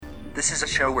This is a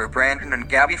show where Brandon and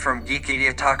Gabby from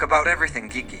Geekedia talk about everything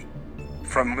geeky.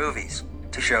 From movies,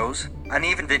 to shows, and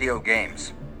even video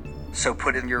games. So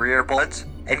put in your earbuds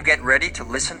and get ready to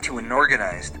listen to an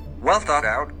organized, well thought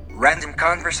out, random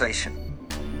conversation.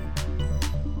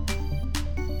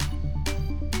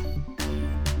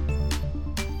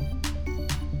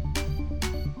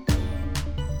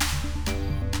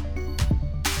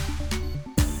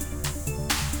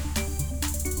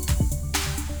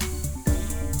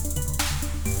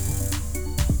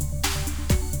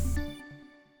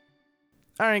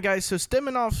 All right, guys, so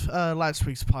stemming off last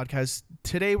week's podcast,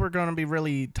 today we're going to be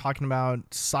really talking about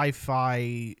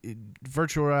sci-fi,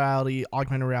 virtual reality,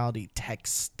 augmented reality tech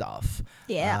stuff.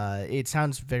 Yeah. It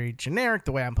sounds very generic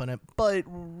the way I'm putting it, but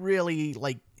really,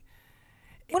 like...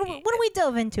 When we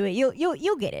delve into it,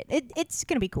 you'll get it. It's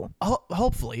going to be cool.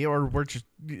 Hopefully, or we're just,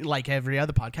 like every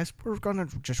other podcast, we're going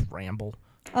to just ramble.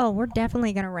 Oh, we're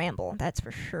definitely going to ramble. That's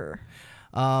for sure.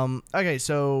 Okay,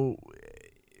 so...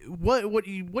 What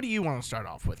do you want to start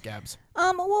off with, Gabs?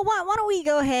 Well, why don't we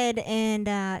go ahead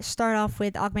and start off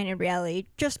with augmented reality?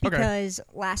 Just because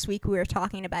last week we were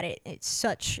talking about it. It's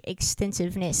such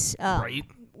extensiveness right.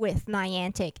 with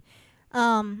Niantic.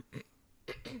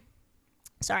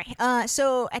 Sorry.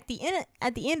 So at the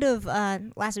end of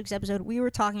last week's episode, we were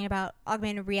talking about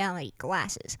augmented reality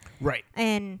glasses. Right.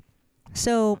 And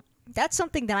so that's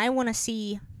something that I want to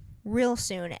see real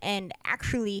soon. And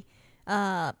actually,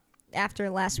 after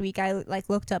last week, I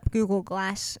looked up Google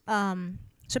Glass. So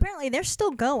apparently they're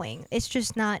still going. It's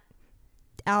just not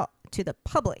out to the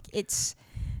public. It's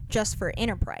just for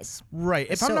enterprise. Right.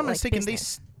 If I'm not mistaken,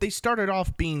 they started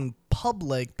off being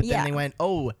public, but then they went,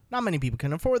 oh, not many people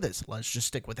can afford this. Let's just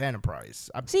stick with enterprise.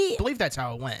 I believe that's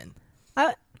how it went.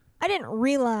 I didn't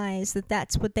realize that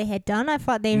that's what they had done. I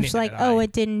thought they were just like, oh,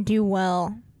 it didn't do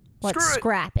well. Let's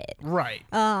scrap it. Right.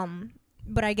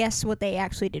 But I guess what they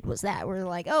actually did was that. We're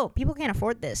like, oh, people can't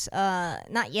afford this.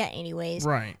 Not yet anyways.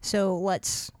 Right. So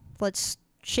let's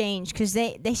change, because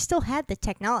they still had the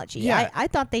technology. Yeah. I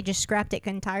thought they just scrapped it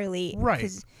entirely.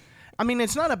 Right. I mean,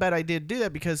 it's not a bad idea to do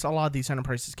that, because a lot of these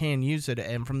enterprises can use it.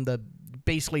 And from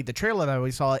basically the trailer that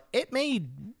we saw, it made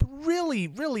really,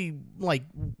 really,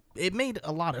 it made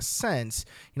a lot of sense.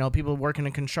 You know, people working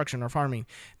in construction or farming,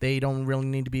 they don't really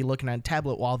need to be looking at a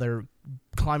tablet while they're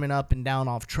climbing up and down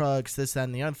off trucks, this, that,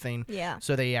 and the other thing. Yeah.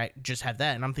 So they just have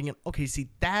that. And I'm thinking, okay, see,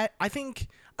 that, I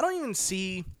don't even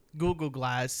see Google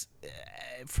Glass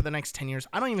for the next 10 years.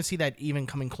 I don't even see that even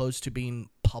coming close to being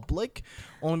public.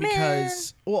 Only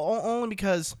because,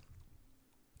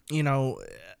 you know,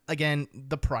 again,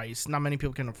 the price. Not many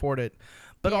people can afford it.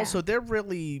 But also, they're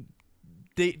really...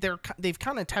 They've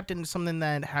kind of tapped into something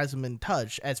that hasn't been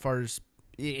touched as far as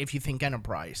if you think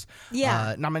enterprise.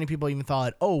 Yeah. Not many people even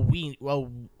thought,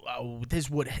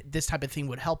 this type of thing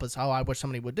would help us. Oh, I wish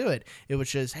somebody would do it. It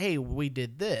was just, hey, we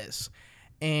did this.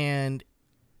 And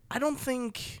I don't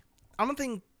think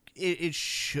it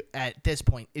should, at this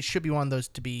point, it should be one of those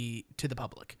to be to the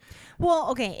public.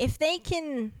 Well, okay, if they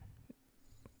can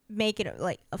make it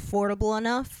affordable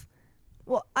enough,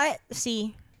 well, I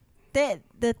see. The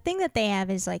thing that they have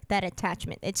is that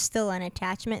attachment. It's still an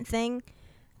attachment thing,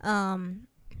 and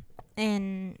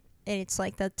it's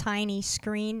the tiny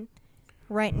screen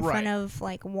right in front of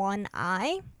one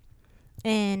eye.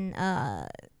 And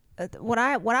what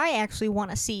I actually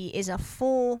want to see is a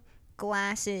full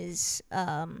glasses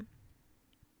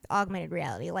augmented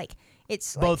reality.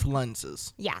 It's both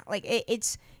lenses. Yeah,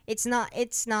 it's not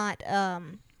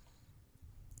an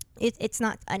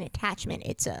attachment.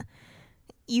 It's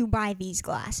you buy these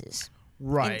glasses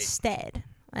instead.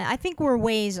 I think we're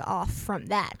ways off from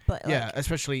that, but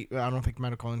especially I don't think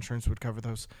medical insurance would cover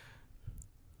those.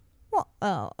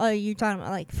 Well, you talking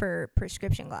about for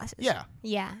prescription glasses? Yeah,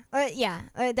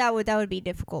 that would be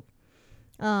difficult.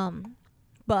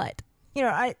 But you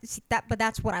know, but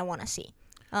that's what I want to see.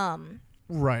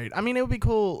 Right. I mean, it would be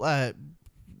cool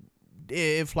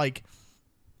if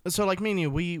So me and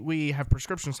you, we have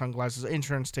prescription sunglasses.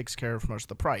 Insurance takes care of most of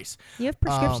the price. You have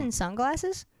prescription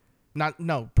sunglasses?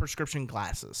 No, prescription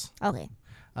glasses. Okay.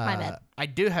 My bad. I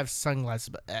do have sunglasses,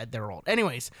 but they're old.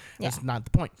 Anyways, that's not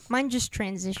the point. Mine just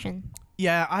transitioned.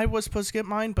 Yeah, I was supposed to get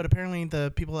mine, but apparently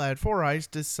the people that had 4 eyes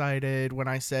decided when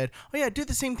I said, oh yeah, do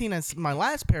the same thing as my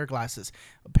last pair of glasses.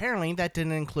 Apparently that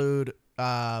didn't include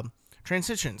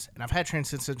transitions, and I've had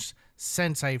transitions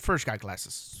since I first got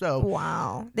glasses. So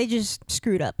wow, they just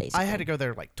screwed up basically. I had to go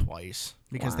there twice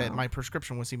because my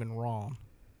prescription was even wrong.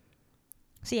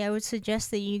 See, I would suggest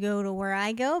that you go to where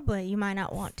I go, but you might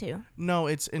not want to. No,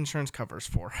 it's insurance covers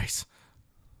 4 eyes.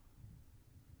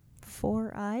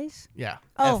 4 eyes? Yeah.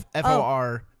 Oh,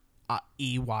 FOREYES.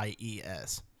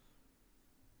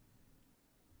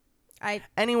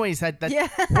 Anyways, that Yeah,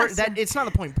 that it's not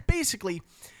the point. But basically,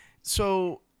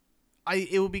 so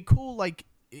it would be cool like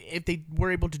if they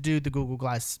were able to do the Google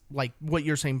Glass, like what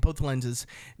you're saying, both lenses,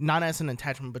 not as an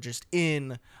attachment, but just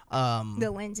in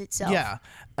the lens itself. Yeah,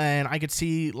 and I could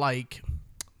see like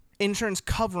insurance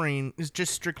covering is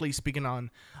just strictly speaking on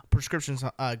prescription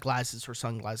glasses or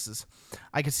sunglasses.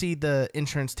 I could see the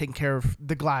insurance taking care of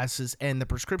the glasses and the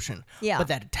prescription. Yeah. But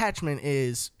that attachment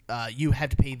is you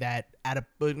have to pay that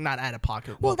not out of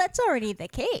pocket. Well, that's already the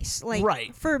case. Like,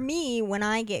 right. For me, when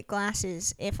I get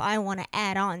glasses, if I want to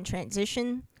add on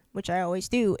transition, which I always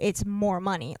do, it's more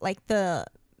money. Like I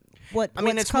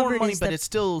mean, it's more money, but it's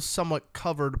still somewhat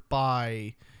covered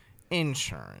by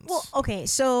insurance. Well, okay,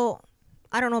 so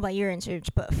I don't know about your insurance,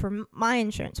 but for my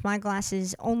insurance, my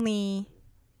glasses, only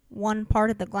one part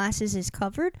of the glasses is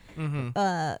covered in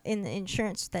the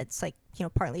insurance that's like,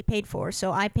 partly paid for.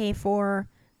 So I pay for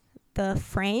the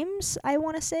frames, I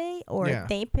want to say, or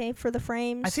they pay for the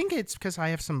frames. I think it's because I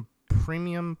have some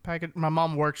premium package. My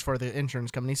mom works for the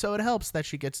insurance company, so it helps that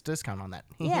she gets a discount on that.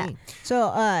 Yeah.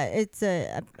 So it's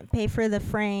I pay for the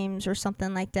frames or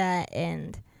something like that,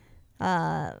 and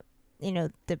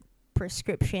the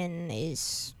prescription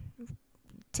is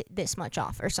this much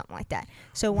off or something like that.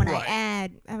 So when I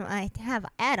have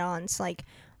add-ons, like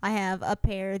I have a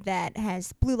pair that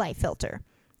has blue light filter,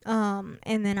 and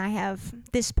then I have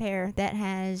this pair that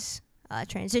has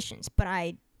transitions,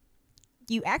 but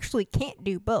you actually can't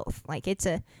do both. Like you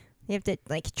have to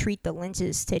like treat the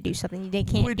lenses to do something. They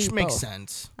can't do both. Which makes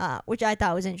sense. Which I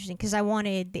thought was interesting because I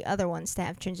wanted the other ones to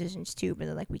have transitions too, but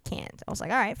they're like, we can't. I was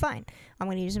like, all right, fine. I'm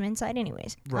going to use them inside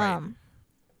anyways. Right.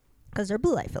 Because they're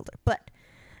blue light filter. But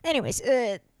anyways,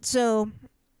 so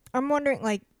I'm wondering,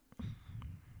 like,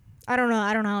 I don't know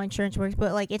how insurance works,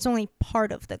 but like it's only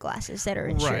part of the glasses that are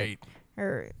insured. Right.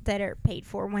 Or that are paid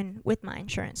for with my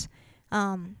insurance.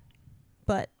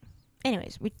 But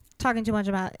anyways, we talking too much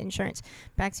about insurance.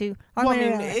 Back to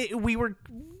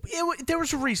there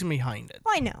was a reason behind it.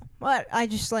 I know, but I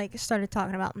just like started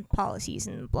talking about policies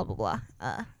and blah blah blah.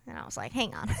 And I was like,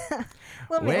 hang on,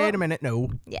 wait a minute, no.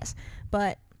 Yes,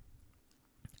 but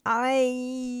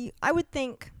I would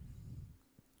think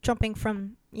jumping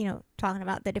from talking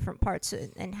about the different parts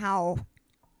and how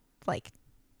like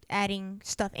adding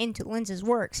stuff into lenses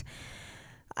works.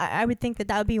 I would think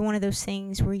that would be one of those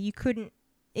things where you couldn't.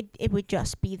 It would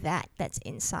just be that's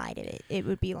inside of it. It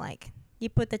would be like you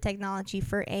put the technology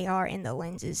for AR in the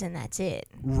lenses and that's it.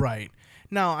 Right.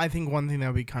 Now, I think one thing that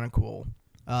would be kind of cool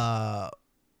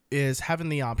is having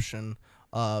the option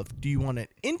of do you want it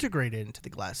integrated into the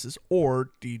glasses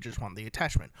or do you just want the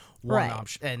attachment? One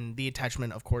option, and the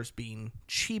attachment, of course, being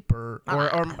cheaper or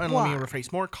let me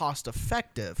rephrase, more cost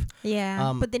effective.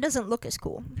 Yeah, but it doesn't look as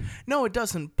cool. No, it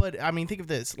doesn't. But I mean, think of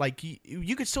this: like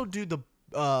you could still do the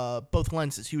both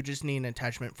lenses. You would just need an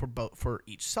attachment for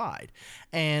each side.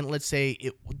 And let's say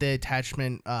the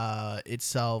attachment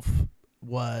itself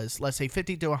was, let's say,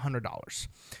 $50 to $100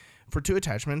 for two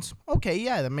attachments. Okay,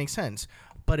 yeah, that makes sense.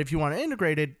 But if you want to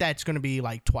integrate it, that's going to be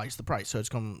like twice the price. So it's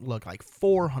going to look like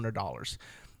 $400.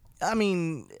 I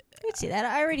mean, I can see that.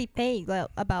 I already paid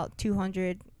about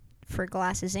 $200 for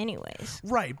glasses anyways.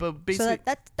 Right, but basically...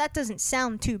 So that doesn't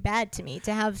sound too bad to me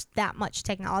to have that much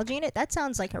technology in it. That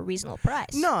sounds like a reasonable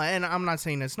price. No, and I'm not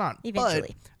saying it's not.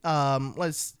 Eventually.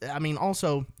 But,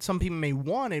 also, some people may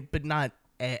want it, but not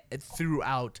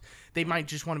throughout. They might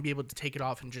just want to be able to take it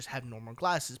off and just have normal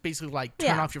glasses. Basically, like,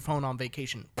 turn off your phone on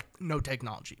vacation. No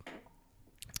technology.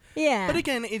 Yeah. But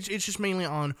again, it's just mainly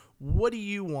on what do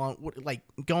you want? Like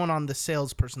going on the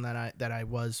salesperson that I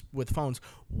was with phones.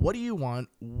 What do you want?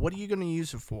 What are you going to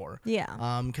use it for?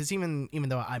 Yeah. Because even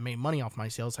though I made money off my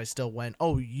sales, I still went,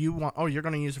 you're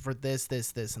going to use it for this,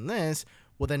 and this.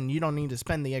 Well, then you don't need to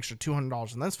spend the extra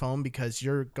 $200 on this phone because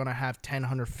you're going to have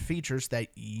 1,000 features that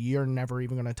you're never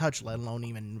even going to touch, let alone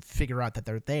even figure out that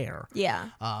they're there. Yeah.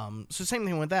 So same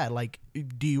thing with that. Like,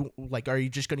 are you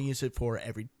just going to use it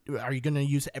are you going to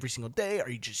use it every single day? Are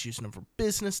you just using it for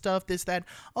business stuff, this, that?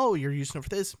 Oh, you're using it for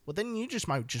this? Well, then you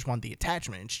might just want the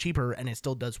attachment. It's cheaper and it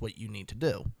still does what you need to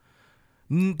do.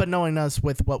 But knowing us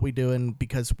with what we do and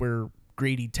because we're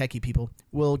greedy techie people,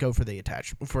 will go for the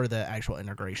actual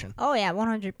integration. Oh yeah,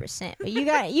 100%. But you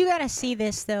gotta see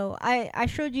this though. I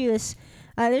showed you this.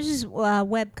 There's this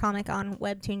web comic on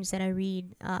Webtoons that I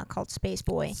read called Space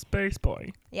Boy. Space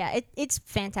Boy. Yeah, it's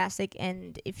fantastic.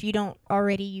 And if you don't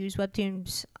already use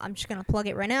Webtoons, I'm just gonna plug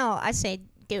it right now. I say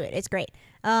do it. It's great.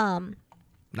 Not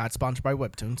sponsored by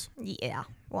Webtoons. Yeah.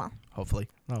 Well. Hopefully.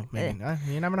 No, maybe.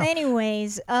 You never know.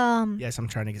 Anyways. Yes, I'm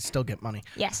trying to still get money.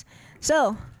 Yes.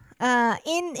 So.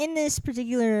 In this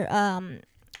particular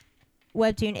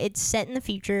webtoon. It's set in the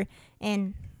future,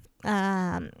 and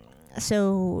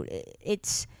so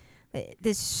it's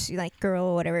this like girl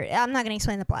or whatever. I'm not gonna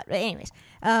explain the plot, but anyways,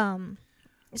 so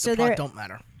The there. plot don't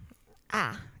matter.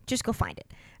 Just go find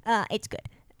it. It's good.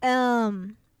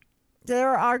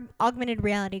 There are augmented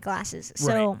reality glasses.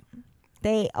 So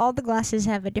all the glasses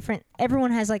have a different.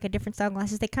 Everyone has like a different style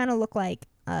glasses. They kind of look like.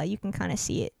 You can kind of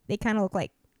see it. They kind of look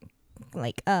like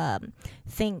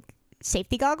think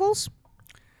safety goggles.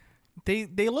 They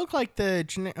look like the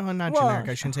not Well, generic,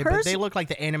 I shouldn't say, but they look like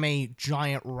the anime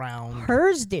giant round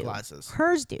Hers do. glasses.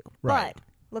 Hers do. Right. But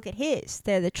look at his.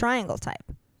 They're the triangle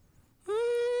type.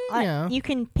 Yeah. You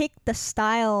can pick the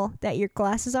style that your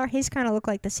glasses are. His kind of look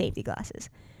like the safety glasses.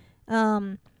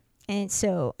 And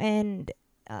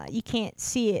you can't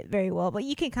see it very well, but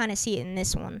you can kind of see it in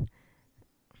this one.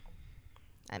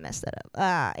 I messed that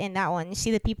up. In that one, you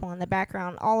see the people in the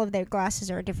background. All of their glasses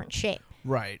are a different shape.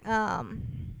 Right.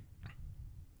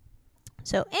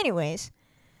 So, anyways,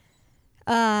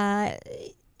 as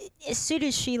soon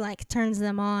as she like turns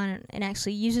them on and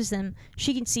actually uses them,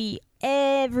 she can see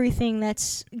everything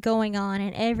that's going on,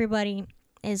 and everybody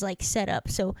is like set up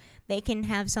so they can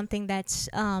have something that's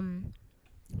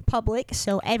public,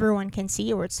 so everyone can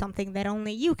see, or it's something that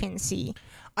only you can see.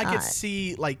 I could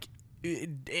see like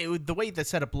the way the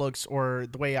setup looks, or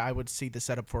the way I would see the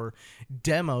setup for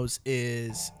demos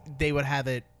is they would have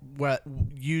it where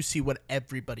you see what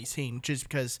everybody's seeing, just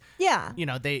because you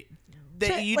know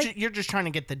you're just trying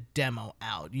to get the demo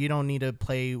out. You don't need to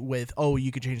play with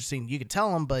you could change the scene. You could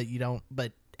tell them, but you don't.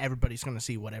 But everybody's gonna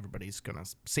see what everybody's gonna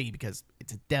see because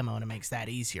it's a demo, and it makes that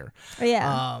easier.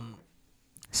 Yeah.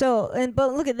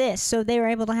 But look at this. So they were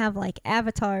able to have like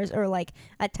avatars or like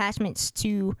attachments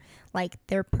to like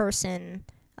their person,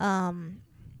 and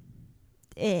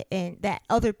that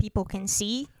other people can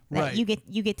see. That Right.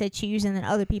 You get to choose, and then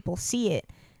other people see it.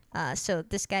 So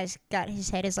this guy's got his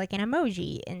head as like an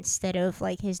emoji instead of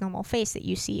like his normal face that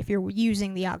you see if you're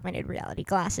using the augmented reality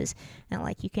glasses. And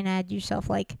like you can add yourself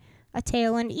like a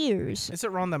tail and ears. Is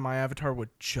it wrong that my avatar would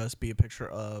just be a picture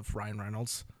of Ryan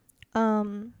Reynolds?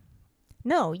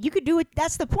 No, you could do it.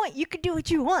 That's the point. You could do what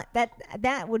you want.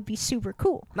 That would be super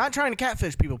cool. Not trying to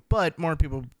catfish people, but more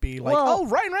people be like, Well- "Oh,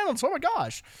 Ryan Reynolds! Oh my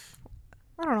gosh!"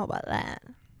 I don't know about that.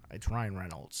 It's Ryan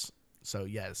Reynolds, so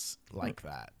yes, like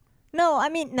that. No, I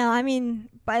mean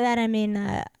by that I mean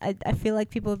I feel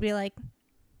like people would be like,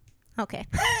 okay.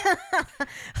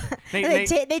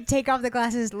 They'd take off the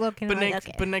glasses, look, and like,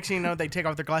 okay. But next thing you know, they take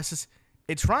off their glasses.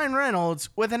 It's Ryan Reynolds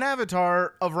with an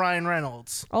avatar of Ryan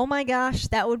Reynolds. Oh my gosh,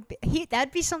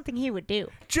 that'd be something he would do.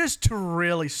 Just to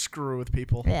really screw with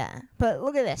people. Yeah, but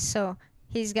look at this. So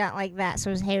he's got like that,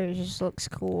 so his hair just looks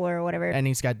cool or whatever. And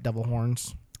he's got double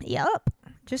horns. Yup,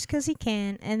 just because he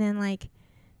can, and then like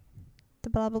the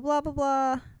blah blah blah blah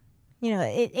blah. You know,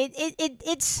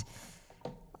 it's.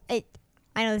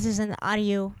 I know this isn't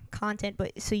audio content,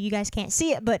 but so you guys can't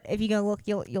see it. But if you go look,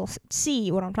 you'll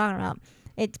see what I'm talking about.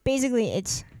 It's basically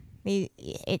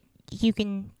you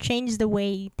can change the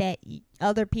way that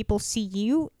other people see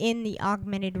you in the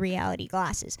augmented reality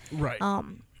glasses. Right.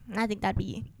 I think that'd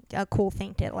be a cool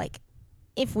thing to like,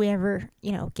 if we ever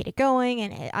get it going,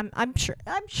 and I'm sure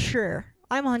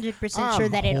I'm 100% sure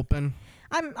that hoping.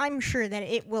 I'm sure that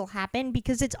it will happen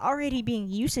because it's already being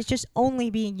used. It's just only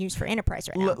being used for enterprise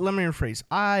right now. Let me rephrase.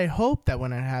 I hope that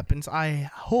when it happens,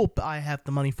 I hope I have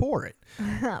the money for it.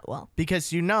 Well,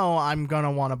 Because I'm going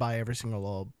to want to buy every single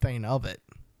little thing of it.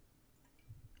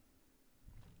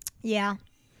 yeah.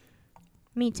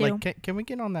 Me too. Like, can we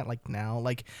get on that like now?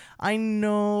 Like, I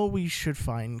know we should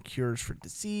find cures for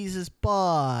diseases,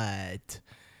 but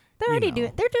They're already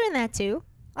doing that too.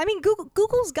 I mean,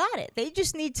 Google's got it. They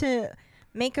just need to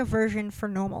make a version for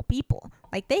normal people.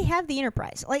 Like they have the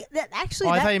enterprise. Like that actually.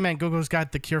 I thought you meant Google's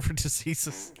got the cure for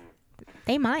diseases.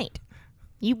 They might.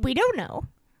 We don't know.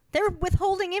 They're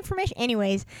withholding information.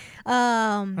 Anyways, They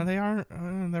are.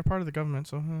 They're part of the government,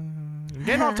 so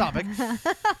getting off topic.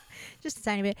 just a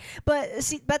tiny bit.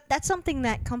 But that's something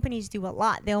that companies do a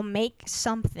lot. They'll make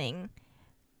something,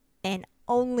 and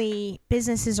only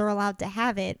businesses are allowed to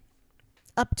have it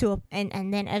up to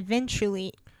and then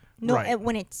eventually, Right.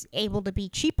 when it's able to be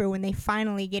cheaper, when they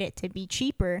finally get it to be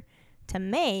cheaper to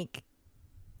make,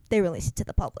 they release it to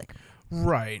the public.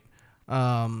 Right.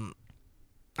 I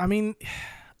mean,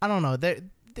 I don't know.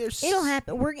 There's. It'll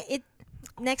happen.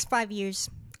 Next 5 years.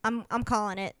 I'm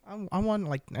calling it. I want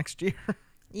like next year.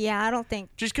 Yeah, I don't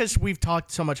think. Just because we've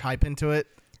talked so much hype into it.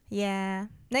 Yeah,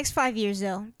 next 5 years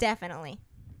though, definitely.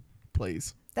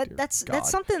 Please. That's God.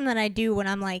 something that I do when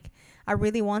I'm like, I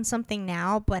really want something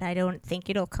now, but I don't think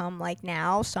it'll come like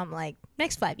now. So I'm like,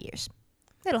 next 5 years.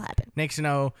 It'll happen. Next you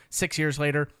know, 6 years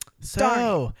later, Darn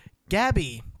so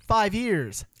Gabby, 5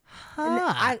 years.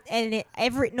 But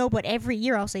every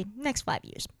year I'll say next 5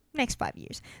 years. Next 5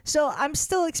 years. So I'm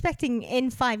still expecting in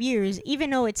 5 years, even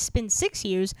though it's been 6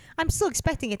 years, I'm still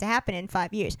expecting it to happen in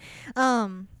 5 years.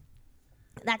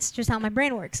 That's just how my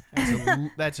brain works.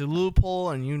 That's a loophole,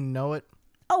 and you know it.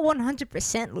 Oh,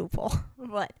 100% loophole.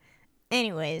 But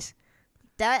anyways,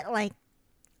 that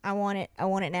I want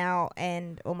it now,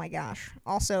 and oh my gosh.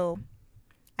 Also,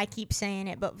 I keep saying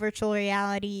it, but virtual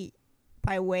reality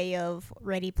by way of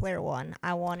Ready Player One.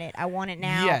 I want it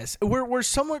now. Yes, we're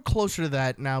somewhat closer to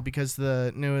that now because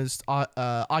the newest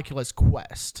Oculus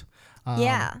Quest.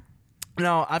 Yeah.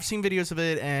 No, I've seen videos of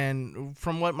it, and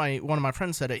from what one of my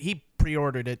friends said, he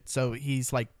pre-ordered it, so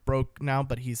he's like broke now,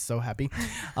 but he's so happy.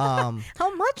 How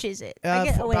much is it? About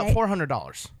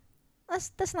 $400.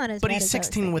 That's not as But bad he's as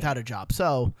 16 without a job,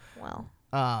 so well.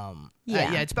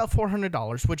 yeah, it's about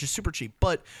 $400, which is super cheap.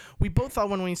 But we both thought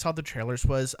when we saw the trailers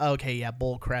was, okay, yeah,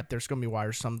 bull crap, there's gonna be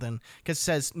wires or something, because it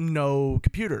says no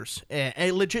computers.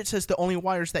 It legit says the only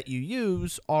wires that you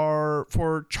use are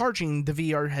for charging the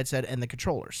VR headset and the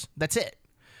controllers. That's it.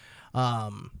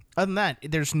 Other than that,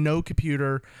 there's no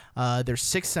computer. There's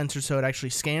 6 sensors, so it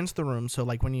actually scans the room. So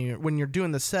like when you're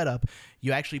doing the setup,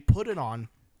 you actually put it on,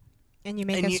 And you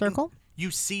make a circle? You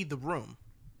see the room.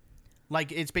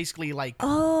 Like, it's basically like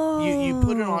Oh. you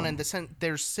put it on, and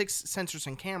there's 6 sensors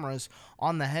and cameras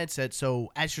on the headset.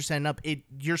 So as you're setting up,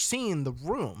 you're seeing the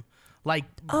room, like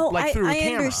through a camera.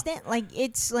 I understand. Like,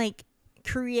 it's like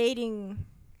creating.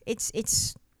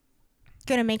 It's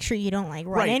gonna make sure you don't like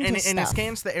run into stuff. And it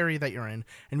scans the area that you're in,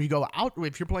 and you go out.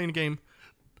 If you're playing a game,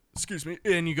 excuse me,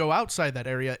 and you go outside that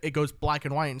area, it goes black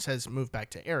and white and says move back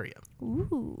to area.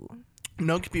 Ooh.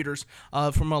 No computers.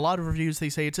 From a lot of reviews, they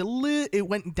say it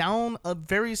went down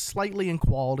very slightly in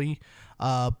quality,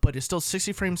 but it's still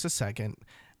 60 frames a second.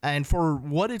 And for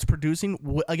what it's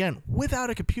producing, again,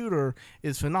 without a computer,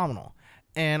 is phenomenal.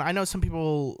 And I know some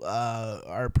people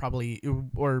are probably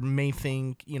or may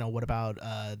think, what about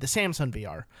the Samsung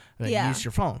VR? Yeah. Use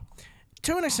your phone.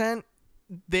 To an extent,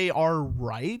 they are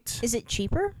right. Is it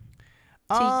cheaper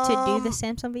to do the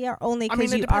Samsung VR? Only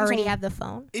because you depends already on- have the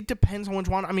phone? It depends on which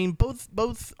one. I mean,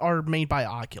 both are made by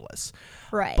Oculus.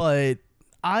 Right. But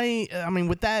I mean,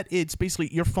 with that, it's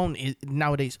basically your phone.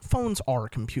 Nowadays, phones are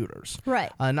computers. Right.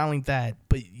 Not only that,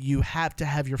 but you have to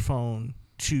have your phone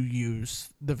to use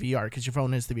the VR, because your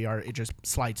phone is the VR. It just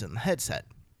slides in the headset.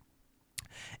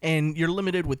 And you're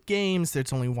limited with games.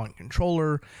 There's only one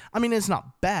controller. I mean, it's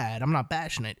not bad. I'm not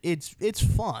bashing it. It's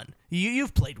fun.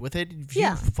 You've played with it. If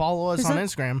Yeah. you follow us on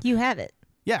Instagram, You have it.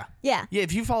 yeah. Yeah. Yeah,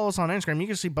 if you follow us on Instagram, you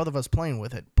can see both of us playing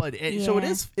with it. But so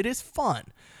Yeah. it is fun.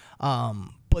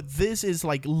 But this is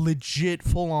like legit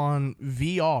full on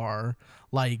VR,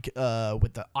 like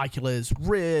with the Oculus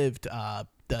Rift,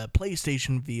 the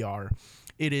PlayStation VR.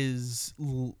 It is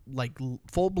like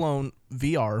full blown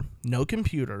VR, no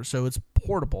computer, so it's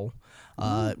portable.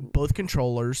 Both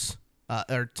controllers.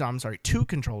 I'm sorry, 2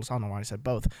 controllers. I don't know why I said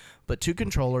both, but 2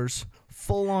 controllers,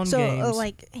 full on games. So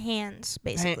like hands,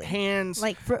 basically. Hands.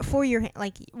 Like for your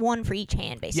like one for each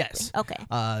hand, basically. Yes. Okay.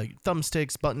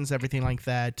 Thumbsticks, buttons, everything like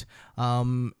that,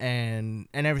 and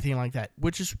everything like that,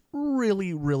 which is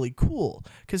really, really cool.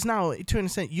 Because now, to an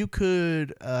extent, you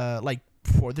could like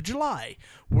 4th of July,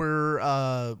 we're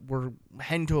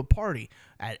heading to a party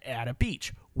at a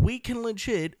beach. We can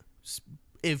legit,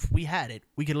 if we had it,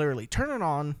 we could literally turn it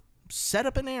on, set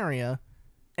up an area,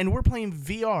 and we're playing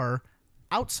VR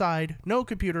outside, no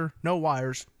computer, no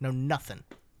wires, no nothing.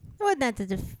 Wouldn't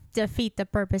that defeat the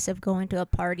purpose of going to a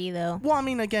party, though? Well, I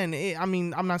mean, again,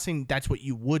 I'm not saying that's what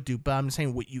you would do, but I'm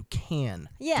saying what you can.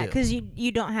 Yeah, do. because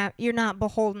you're not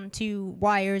beholden to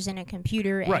wires and a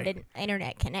computer and Right. an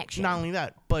internet connection. Not only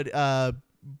that,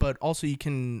 but also you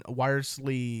can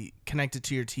wirelessly connect it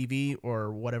to your TV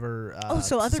or whatever.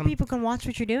 so other people can watch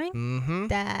what you're doing? Mm-hmm.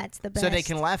 That's the best. So they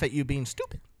can laugh at you being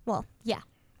stupid. Well, yeah.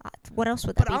 What else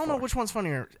would that But be I don't know for? which one's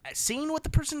funnier: seeing what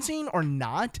the person's seeing or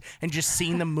not, and just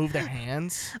seeing them move their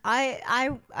hands.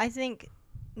 I think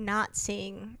not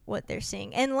seeing what they're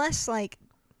seeing, unless like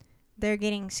they're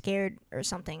getting scared or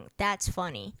something. That's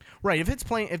funny. Right. If it's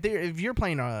playing, if you're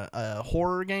playing a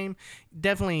horror game,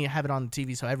 definitely have it on the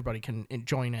TV so everybody can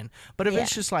join in. But if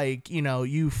it's Yeah. just like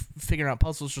you figuring out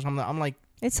puzzles or something, I'm like,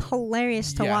 It's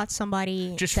hilarious to Yeah. watch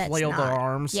somebody just that's flail not. their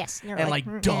arms. Yes, you're and like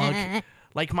dunk. "Meh."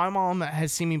 Like my mom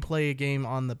has seen me play a game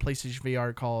on the PlayStation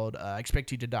VR called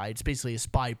Expect You to Die. It's basically a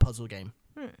spy puzzle game.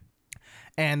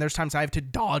 And there's times I have to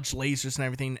dodge lasers and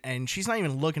everything, and she's not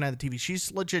even looking at the TV.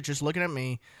 She's legit just looking at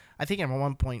me. I think at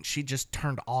one point she just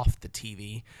turned off the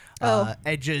TV.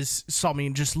 And just saw me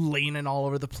just leaning all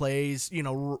over the place, you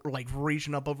know, like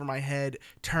reaching up over my head,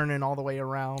 turning all the way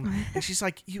around. And she's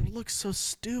like, "You look so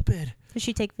stupid." Did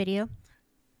she take video?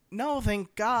 No,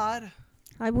 thank God.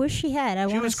 I wish she had. I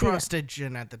She want to was see it.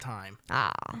 cross-stitching at the time.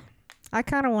 I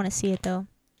kind of want to see it though.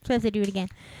 So I have to do it again.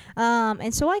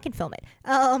 And so I can film it.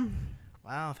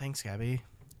 Wow, thanks, Gabby.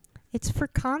 It's for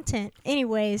content.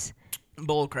 Anyways,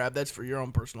 Bullcrap, that's for your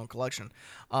own personal collection.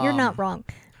 you're not wrong.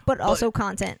 But also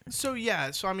content. So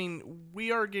yeah, I mean,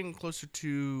 we are getting closer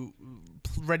to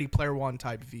Ready Player One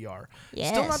type VR. Yes.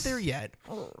 Still not there yet.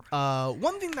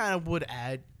 One thing that I would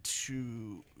add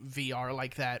to VR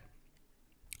like that,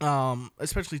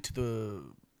 especially to the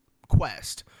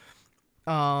Quest,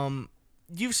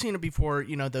 you've seen it before.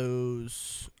 You know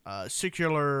those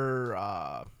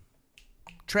circular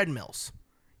treadmills.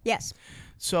 Yes.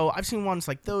 So I've seen ones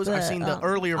like those. I've seen the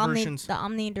earlier versions. The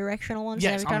omnidirectional ones.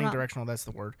 Yes, that we're talking about? omnidirectional. That's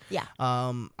the word. Yeah.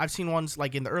 I've seen ones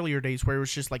like in the earlier days where it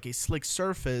was just like a slick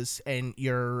surface, and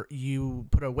you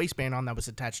put a waistband on that was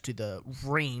attached to the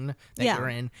ring that you're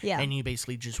in, and you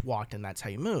basically just walked, and that's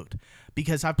how you moved.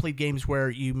 Because I've played games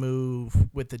where you move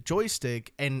with the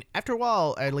joystick, and after a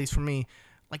while, at least for me,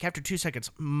 like after 2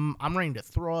 seconds, I'm ready to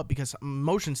throw up because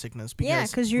motion sickness.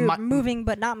 Because you're moving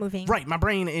but not moving. Right, my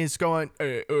brain is going.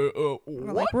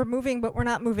 What? Like we're moving but we're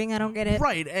not moving. I don't get it.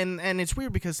 Right, and it's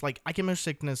weird because like I get motion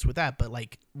sickness with that, but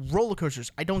like roller coasters,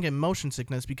 I don't get motion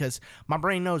sickness because my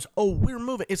brain knows. Oh, we're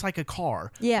moving. It's like a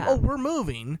car. Yeah. Oh, we're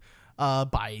moving.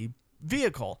 By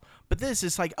vehicle. But this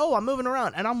is like, oh, I'm moving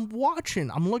around and I'm watching.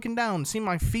 I'm looking down, seeing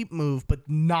my feet move, but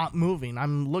not moving.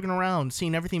 I'm looking around,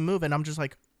 seeing everything move, and I'm just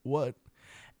like, what?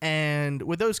 And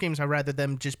with those games, I'd rather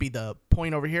them just be the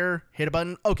point over here, hit a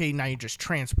button, okay, now you just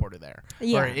transported there.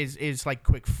 Yeah. Or it's like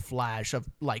quick flash of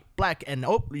like black and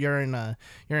you're in that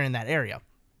area.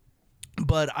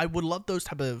 But I would love those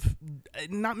type of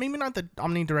maybe not the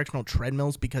omnidirectional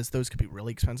treadmills because those could be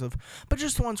really expensive, but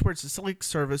just the ones where it's a slick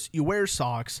service. You wear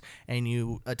socks and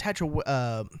you attach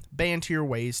a band to your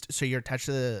waist, so you're attached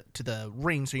to the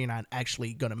ring, so you're not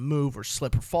actually gonna move or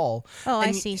slip or fall. Oh, and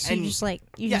I see. So you just like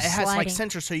it has like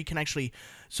sensors, so you can actually.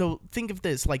 So think of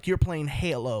this like you're playing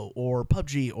Halo or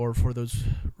PUBG or for those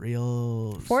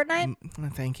real Fortnite.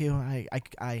 Thank you.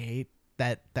 I hate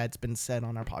that's been said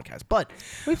on our podcast, but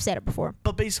we've said it before.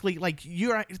 But basically, like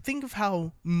think of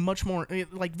how much more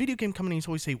like video game companies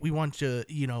always say we want to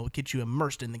get you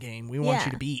immersed in the game. We want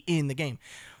you to be in the game.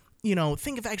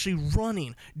 Think of actually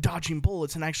running, dodging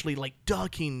bullets, and actually like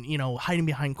ducking. Hiding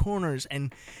behind corners,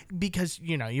 and because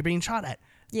you're being shot at.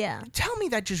 Yeah. Tell me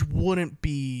that just wouldn't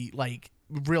be like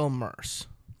real immerse.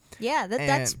 Yeah,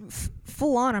 that's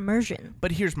full on immersion.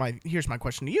 But here's my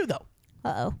question to you though.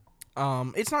 Uh-oh.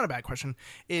 It's not a bad question.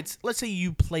 It's let's say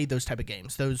you play those type of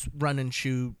games, those run and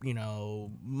shoot,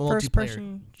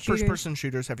 multiplayer, first person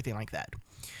shooters, everything like that.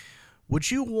 Would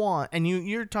you want? And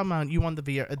you're talking about you want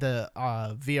the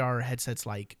VR headsets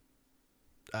like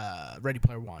Ready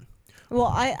Player One.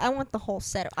 Well, I want the whole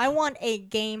setup. I want a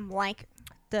game like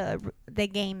the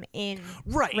game in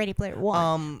Ready Player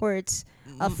One, where it's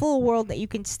a full world that you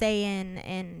can stay in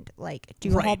and like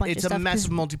do a whole bunch of stuff. It's a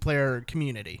massive multiplayer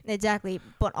community. Exactly,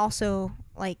 but also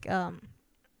like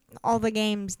all the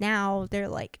games now they're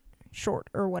like short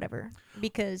or whatever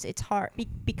because it's hard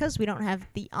because we don't have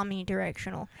the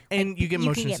omnidirectional. And you can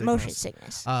get motion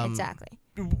sickness. Exactly.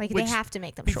 Like they have to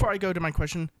make them before short. I go to my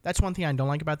question, that's one thing I don't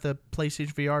like about the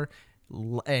PlayStation VR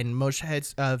and motion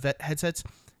headsets.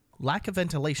 Lack of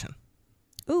ventilation.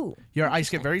 Ooh. Your eyes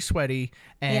get very sweaty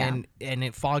and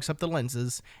it fogs up the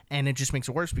lenses, and it just makes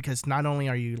it worse because not only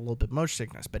are you a little bit motion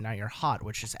sickness, but now you're hot,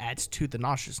 which just adds to the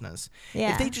nauseousness.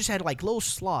 Yeah. If they just had like little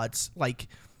slots, like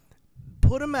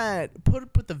put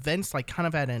the vents like kind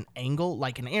of at an angle,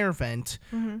 like an air vent,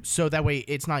 so that way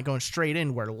it's not going straight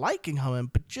in where light can come in,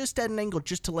 but just at an angle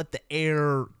just to let the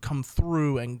air come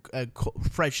through and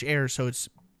fresh air, so it's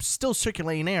still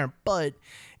circulating air, but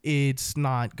it's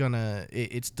not gonna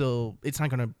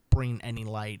bring any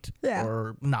light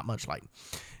or not much light.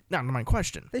 Now to my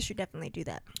question. They should definitely do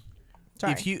that.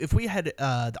 Sorry. If we had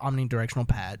the omnidirectional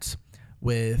pads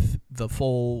with the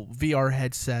full VR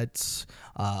headsets,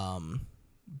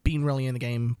 being really in the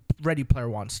game, Ready Player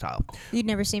One style, you'd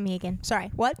never see me again. Sorry,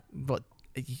 what? But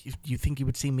you think you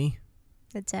would see me?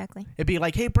 Exactly. It'd be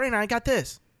like, hey Brandon, I got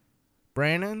this.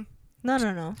 Brandon.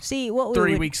 No. See, what we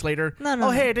 3 weeks later.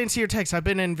 No. Hey, I didn't see your text. I've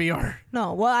been in VR.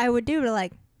 No, what I would do to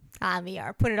like,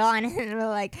 VR, put it on, and be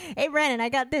like, hey, Brandon, I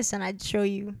got this, and I'd show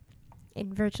you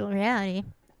in virtual reality.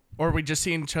 Or we just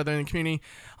see each other in the community.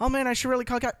 Oh man, I should really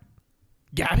call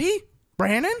Gabby?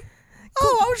 Brandon?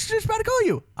 Oh, I was just about to call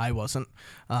you. I wasn't.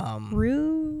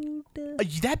 Rude.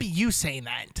 That'd be you saying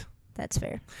that. That's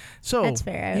fair. So That's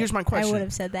fair. here's my question. I would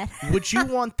have said that. Would you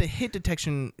want the hit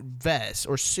detection vests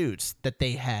or suits that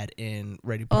they had in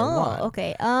Ready Player One?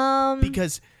 Okay.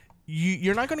 Because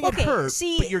you're not going to get hurt,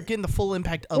 see, but you're getting the full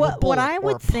impact of a bullet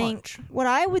or a punch. What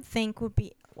I would think would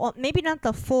be, well, maybe not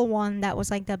the full one that was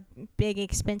like the big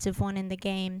expensive one in the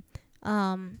game.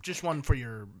 Just one for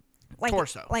your Like,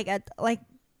 torso.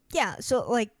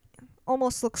 So like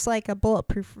almost looks like a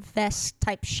bulletproof vest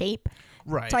type shape.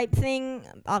 Right. Type thing.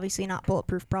 Obviously not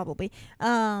bulletproof, probably.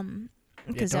 Yeah,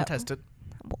 don't test it.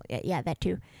 Yeah, that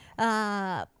too.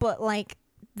 But like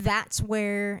that's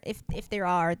where if there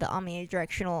are the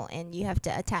omnidirectional and you have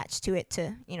to attach to it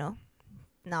to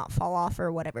not fall off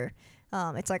or whatever.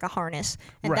 It's like a harness,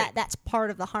 and right. that's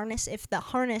part of the harness. If the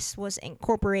harness was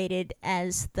incorporated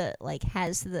as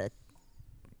has the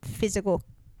physical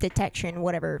detection,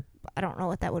 whatever, I don't know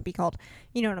what that would be called.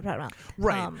 You know what I'm talking about,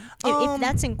 right? If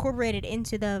that's incorporated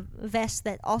into the vest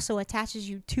that also attaches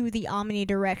you to the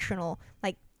omnidirectional,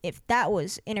 like if that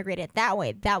was integrated that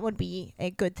way, that would be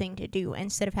a good thing to do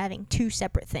instead of having two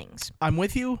separate things. I'm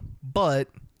with you, but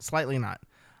slightly not.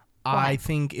 Why? I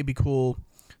think it'd be cool.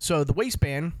 So the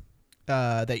waistband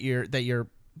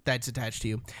that's attached to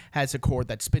you has a cord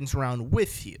that spins around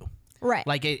with you. Right.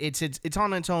 Like it's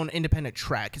on its own independent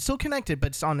track. It's still connected, but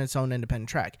it's on its own independent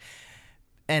track.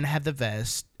 And have the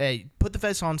vest, put the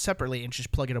vest on separately and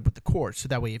just plug it up with the cord. So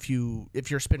that way, if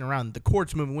you're spinning around, the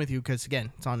cord's moving with you because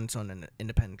again, it's on its own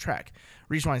independent track.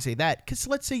 Reason why I say that, because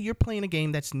let's say you're playing a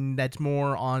game that's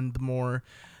more on the more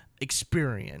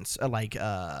experience, like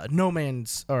No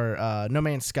Man's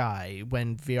Sky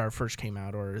when VR first came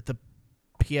out, or the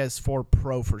PS4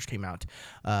 Pro first came out.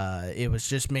 It was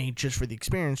just made just for the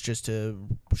experience, just to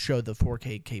show the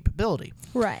 4K capability.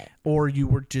 Right. Or you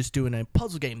were just doing a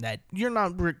puzzle game that you're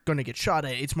not going to get shot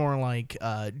at. It's more like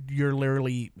you're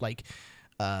literally like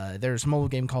there's a mobile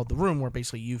game called The Room where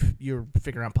basically you're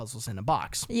figuring out puzzles in a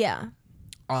box. Yeah.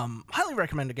 Highly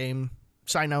recommend the game.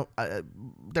 Side note,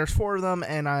 there's 4 of them,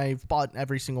 and I've bought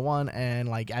every single one. And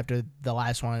like after the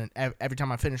last one, every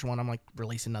time I finish one, I'm like,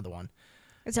 release another one.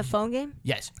 It's a phone game?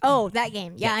 Yes. Oh, that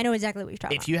game. Yeah, Yeah. I know exactly what you're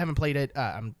talking If you haven't played it,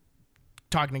 I'm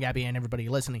talking to Gabby and everybody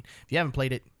listening. If you haven't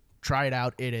played it, try it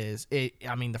out.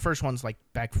 I mean, the first one's like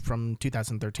back from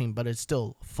 2013, but it's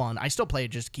still fun. I still play it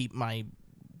just to keep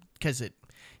because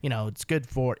it's good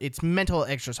it's mental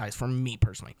exercise for me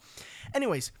personally.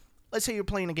 Anyways, let's say you're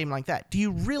playing a game like that. Do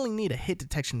you really need a hit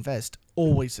detection vest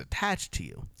always attached to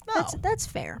you? No. That's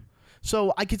fair.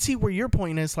 So I could see where your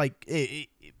point is, like,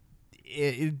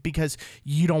 because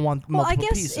you don't want multiple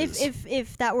pieces. Well, I guess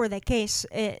if that were the case,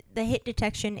 the hit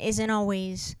detection isn't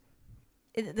always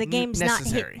the game's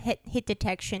necessary. Not hit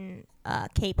detection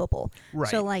capable. Right.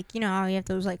 So like how you have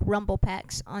those like rumble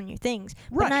packs on your things,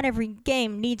 but Right. not every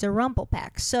game needs a rumble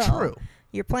pack. So True.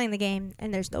 You're playing the game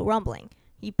and there's no rumbling.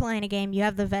 You playing a game, you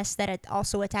have the vest that it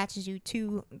also attaches you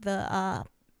to the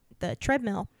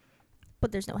treadmill,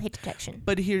 but there's no hit detection.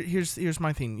 But here's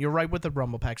my thing. You're right with the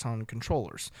rumble packs on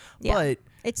controllers. Yeah. But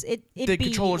It'd the be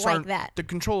controllers like aren't that. the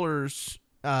controllers.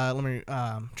 Let me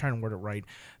trying to word it right.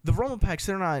 The rumble packs,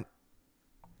 they're not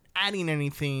adding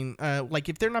anything. Like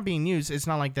if they're not being used, it's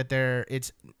not like that.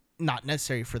 It's not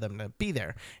necessary for them to be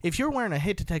there. If you're wearing a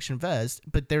hit detection vest,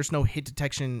 but there's no hit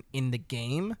detection in the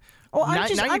game, Oh, now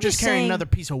you're just carrying saying, another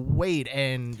piece of weight,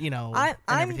 and I'm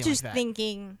everything just like that.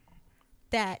 thinking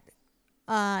that.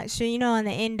 So on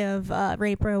the end of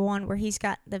Ready Player One, where he's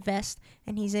got the vest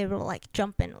and he's able to like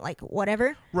jump and like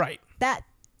whatever. Right.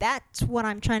 That's what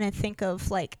I'm trying to think of,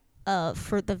 like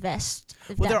for the vest.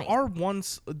 Well, there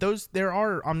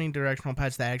are omnidirectional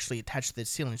pads that actually attach to the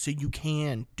ceiling, so you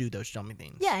can do those jumping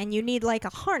things. Yeah, and you need like a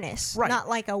harness, Right. not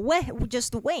like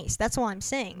just the waist. That's what I'm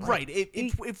saying. Like, Right.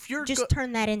 If you're just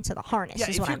turn that into the harness. yeah,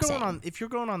 is if what you're I'm going saying. on if you're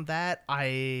going on that,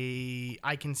 I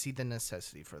can see the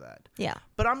necessity for that. Yeah.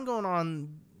 But I'm going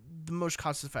on the most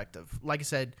cost effective. Like I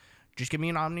said, just give me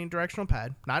an omnidirectional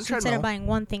pad, not a So instead of treadmill. buying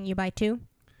one thing, you buy two.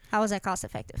 How is that cost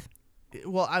effective?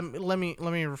 Well, let me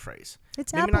rephrase.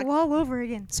 It's Maybe Apple not- all over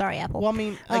again. Sorry, Apple. Well, I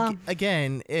mean,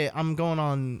 again, I'm going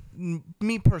on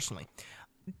me personally.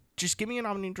 Just give me an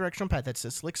omnidirectional pad that's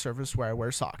a slick surface where I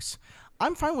wear socks.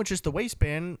 I'm fine with just the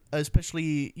waistband,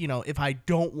 especially, if I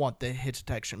don't want the hit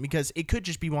detection, because it could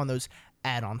just be one of those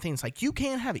add-on things. Like, you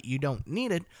can have it, you don't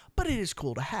need it, but it is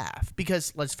cool to have.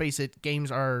 Because, let's face it,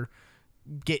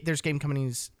 there's game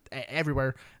companies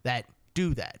everywhere that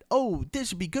do that. Oh,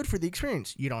 this would be good for the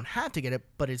experience. You don't have to get it,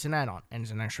 but it's an add-on, and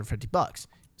it's an extra $50.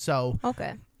 So,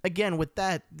 Okay. again, with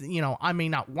that, I may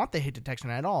not want the hit detection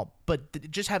at all,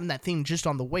 but just having that thing just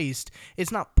on the waist,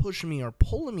 it's not pushing me or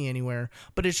pulling me anywhere,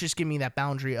 but it's just giving me that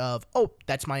boundary of, oh,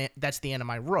 that's the end of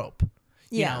my rope.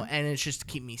 Yeah. And it's just to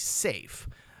keep me safe.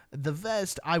 The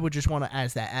vest, I would just want to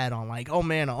as that add-on, like, oh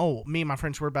man, me and my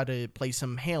friends were about to play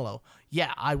some Halo.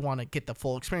 Yeah, I want to get the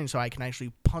full experience so I can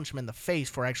actually punch him in the face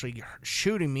for actually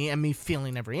shooting me and me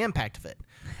feeling every impact of it.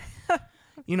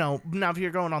 Now if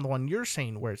you're going on the one you're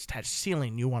saying where it's attached to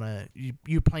ceiling,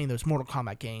 you playing those Mortal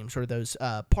Kombat games or those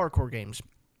parkour games,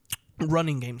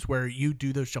 running games where you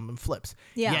do those jumping flips.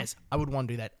 Yeah. Yes, I would want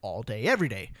to do that all day, every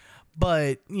day.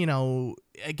 But,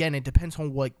 again, it depends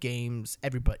on what games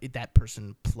that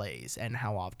person plays and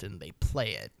how often they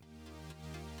play it.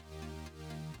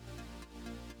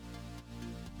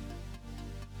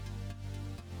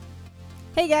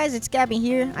 Hey guys, it's Gabby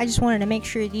here. I just wanted to make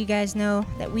sure that you guys know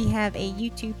that we have a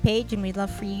YouTube page and we'd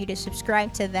love for you to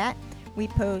subscribe to that. We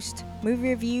post movie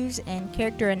reviews and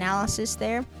character analysis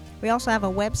there. We also have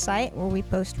a website where we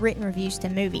post written reviews to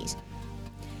movies.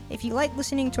 If you like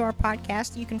listening to our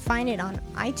podcast, you can find it on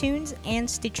iTunes and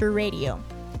Stitcher Radio.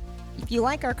 If you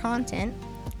like our content,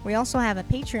 we also have a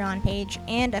Patreon page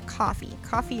and a Ko-fi.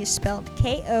 Ko-fi is spelled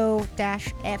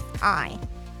Ko-Fi.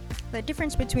 The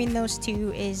difference between those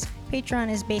two is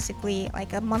Patreon is basically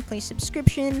like a monthly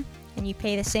subscription, and you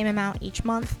pay the same amount each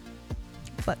month.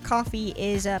 But Ko-fi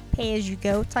is a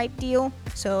pay-as-you-go type deal.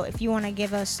 So if you want to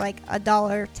give us like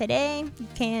 $1 today, you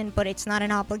can, but it's not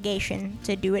an obligation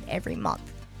to do it every month.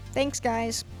 Thanks,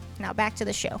 guys. Now back to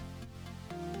the show.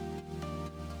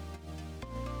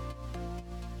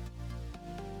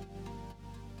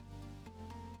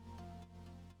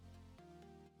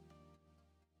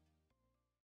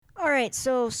 Alright,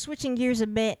 so switching gears a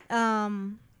bit,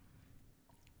 so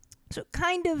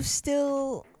kind of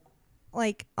still,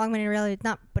 like, augmented reality,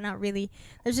 but not really.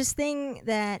 There's this thing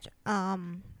that, a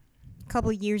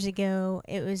couple years ago,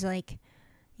 it was like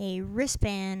a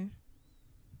wristband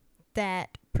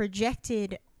that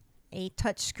projected a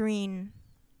touchscreen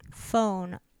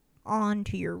phone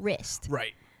onto your wrist.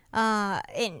 Right.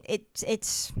 And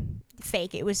it's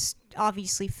fake. It was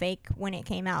obviously fake when it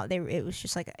came out. It was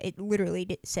just like, it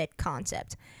literally said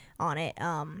concept on it.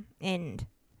 And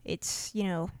it's,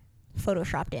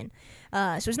 photoshopped in.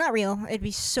 So it's not real. It'd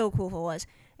be so cool if it was.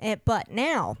 But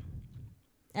now,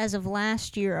 as of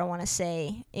last year, I want to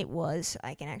say it was,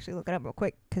 I can actually look it up real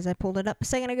quick because I pulled it up a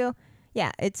second ago.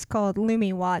 Yeah, it's called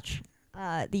LumiWatch.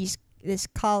 This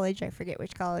college, I forget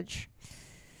which college.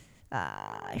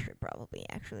 I should probably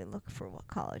actually look for what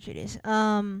college it is.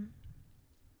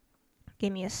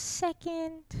 Give me a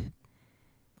second.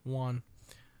 One.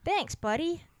 Thanks,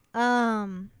 buddy.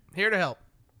 Here to help.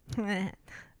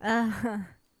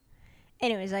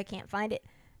 Anyways, I can't find it.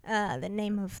 The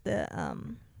name of the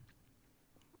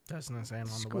Doesn't it say it on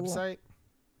School. the website?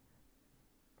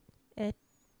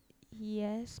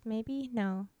 Yes, maybe?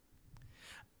 No.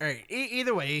 All right.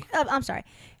 Either way. I'm sorry.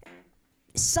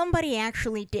 Somebody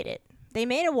actually did it. They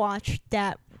made a watch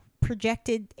that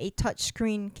projected a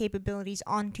touchscreen capabilities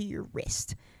onto your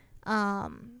wrist.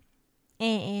 And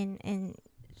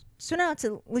so now it's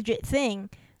a legit thing.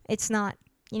 It's not,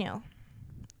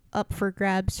 up for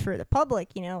grabs for the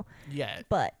public, Yeah.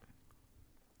 But,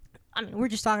 I mean, we're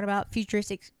just talking about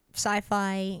futuristic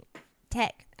sci-fi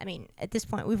tech. I mean, at this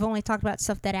point, we've only talked about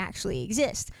stuff that actually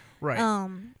exists. Right.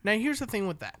 Now, here's the thing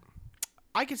with that.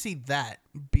 I could see that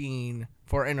being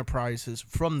for enterprises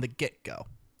from the get-go.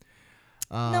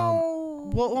 No.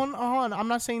 Well, on. I'm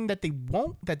not saying that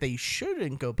they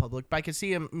shouldn't go public, but I could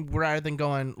see them rather than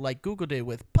going like Google did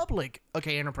with public,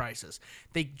 enterprises.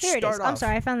 They Here start it is. off. I'm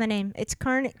sorry, I found the name. It's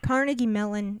Carnegie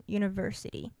Mellon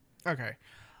University. Okay.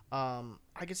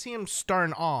 I could see them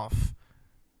starting off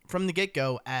from the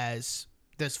get-go as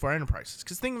this for enterprises.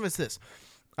 Because think of it as this.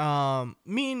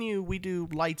 Me and you, we do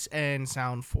lights and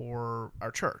sound for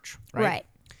our church, right? Right.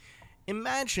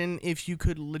 Imagine if you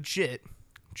could legit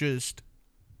just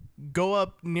go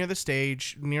up near the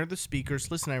stage, near the speakers,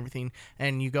 listen to everything,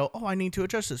 and you go, oh, I need to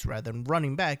adjust this. Rather than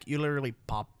running back, you literally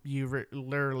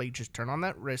literally just turn on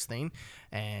that wrist thing,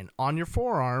 and on your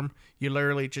forearm, you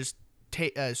literally just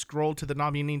scroll to the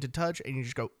knob you need to touch, and you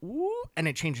just go, ooh, and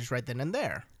it changes right then and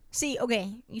there. See,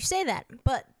 okay, you say that,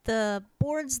 but the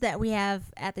boards that we have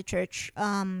at the church,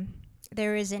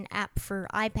 there is an app for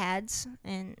iPads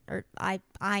or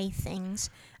iThings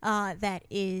that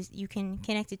is you can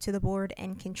connect it to the board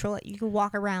and control it. You can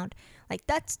walk around. Like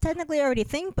that's technically already a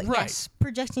thing, but Right. yes,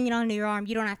 projecting it onto your arm,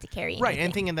 you don't have to carry anything. Right,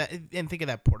 and think of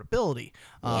that portability.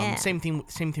 Yeah. Same thing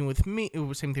with me. It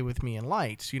was same thing with me and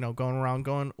lights. Going around,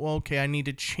 well, okay, I need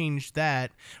to change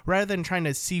that. Rather than trying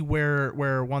to see where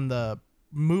one of the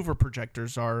mover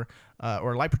projectors are,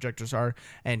 or light projectors are,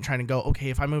 and trying to go, okay,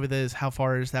 if I move this, how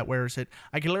far is that? Where is it?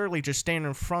 I can literally just stand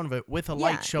in front of it with a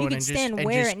light showing, you can and stand just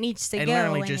where and it needs to and go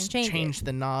literally and just then change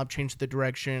the knob, change the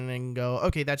direction, and go,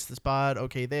 okay, that's the spot.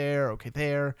 Okay, there. Okay,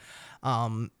 there.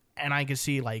 And I can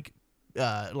see like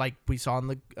we saw in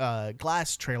the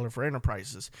Glass trailer for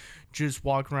Enterprises, just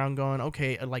walking around going,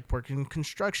 okay, like working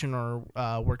construction or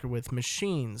working with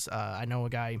machines. I know a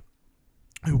guy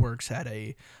who works at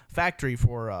a factory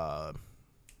for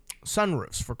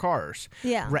sunroofs for cars.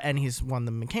 Yeah. And he's one of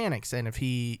the mechanics. And if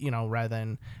he, rather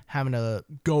than having to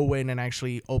go in and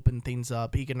actually open things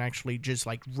up, he can actually just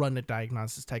like run the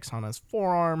diagnosis text on his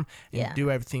forearm and do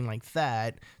everything like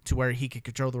that to where he could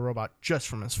control the robot just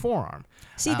from his forearm.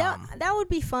 See, that would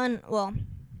be fun. Well,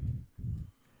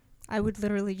 I would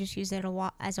literally just use it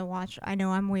as a watch. I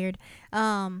know I'm weird.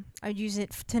 I'd use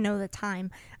it to know the time,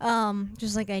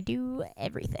 just like I do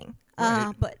everything.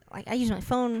 Right. But like I use my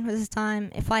phone for this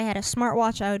time. If I had a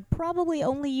smartwatch, I would probably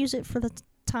only use it for the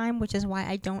time, which is why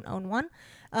I don't own one.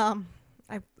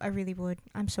 I really would.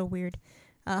 I'm so weird.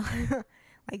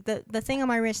 Like the thing on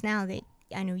my wrist now that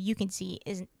I know you can see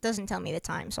doesn't tell me the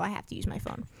time, so I have to use my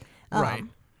phone. Right.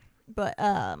 But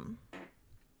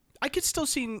I could still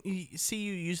see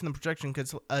you using the projection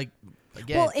because, again.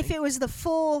 Well, if it was the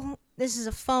full, this is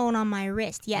a phone on my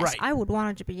wrist. Yes, right. I would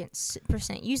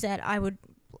 100% use that. I would,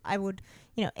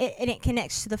 and it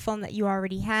connects to the phone that you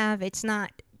already have. It's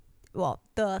not, well,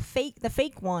 the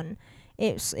fake one.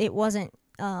 It wasn't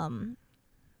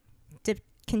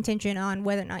contingent on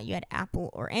whether or not you had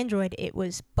Apple or Android. It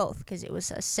was both because it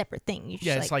was a separate thing. You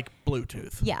just, it's like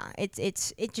Bluetooth. Yeah,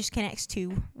 it just connects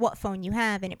to what phone you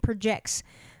have, and it projects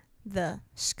the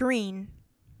screen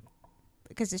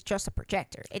because it's just a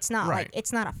projector. It's not right. like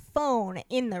it's not a phone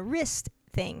in the wrist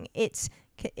thing. It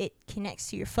connects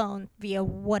to your phone via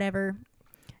whatever,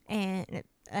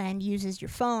 and uses your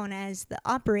phone as the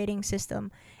operating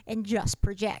system and just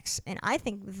projects. And I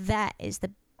think that is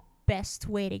the best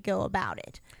way to go about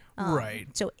it. Right.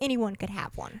 So anyone could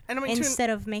have one. And I mean, instead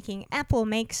of making Apple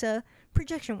makes a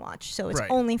projection watch, so it's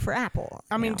right. only for Apple.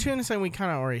 I mean, to an extent, we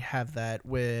kind of already have that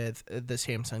with the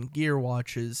Samsung Gear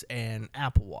watches and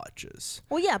Apple watches.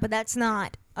 Well, yeah, but that's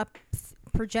not a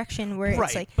projection where right.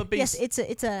 it's like, but yes, it's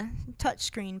a touch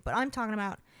screen, but I'm talking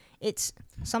about it's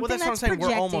something well, that's what I'm saying.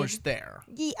 projected. We're almost there.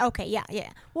 Yeah, okay, yeah.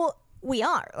 Well, we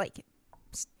are. Like,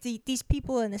 these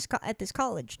people at this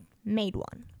college made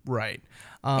one. Right.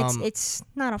 It's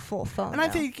not a full phone. And though. I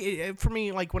think for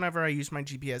me, like whenever I use my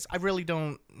GPS, I really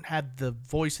don't have the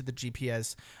voice of the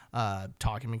GPS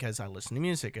talking because I listen to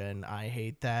music, and I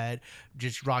hate that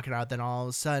just rocking out. Then all of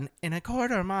a sudden, in a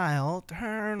quarter mile,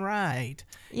 turn right.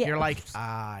 Yeah. You're like,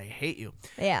 I hate you.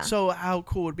 Yeah. So how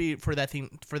cool would it be for that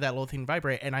little thing to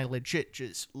vibrate, and I legit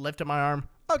just lift up my arm.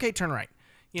 Okay, turn right.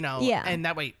 Yeah. And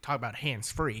that way, talk about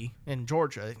hands-free in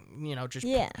Georgia, just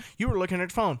you were looking at your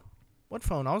phone. What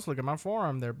phone? I was looking at my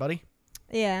forearm there, buddy.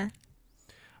 Yeah.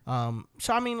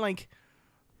 So, I mean, like,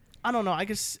 I don't know. I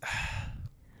guess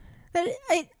But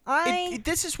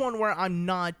this is one where I'm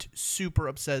not super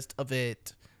obsessed of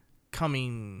it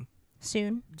coming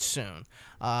soon.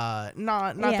 Not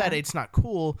that it's not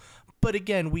cool, but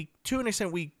again, to an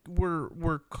extent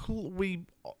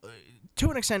to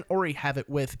an extent already have it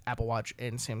with Apple Watch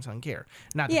and Samsung Gear.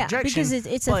 Not the projection, because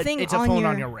it's a thing. It's a phone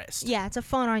on your wrist. Yeah, it's a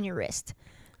phone on your wrist.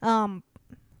 And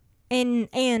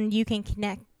you can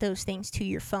connect those things to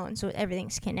your phone, so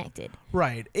everything's connected.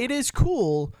 Right. It is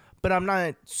cool, but I'm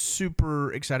not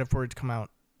super excited for it to come out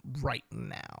right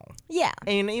now. Yeah.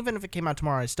 And even if it came out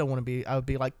tomorrow, I would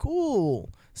be like,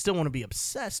 cool. Still want to be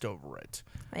obsessed over it.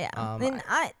 Yeah. And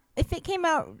if it came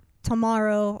out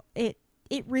tomorrow, it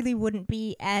really wouldn't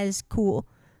be as cool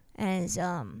as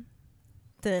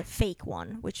the fake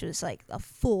one, which was like a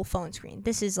full phone screen.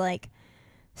 This is like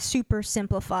super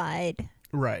simplified.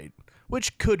 Right.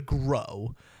 Which could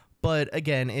grow. But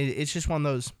again, it's just one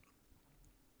of those.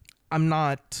 I'm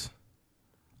not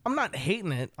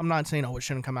hating it. I'm not saying, it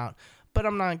shouldn't come out. But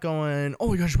I'm not going, oh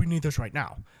my gosh, we need this right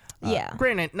now. Yeah.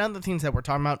 Granted, none of the things that we're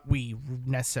talking about we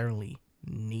necessarily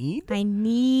need. I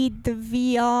need the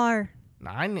VR.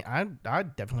 I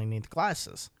definitely need the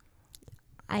glasses.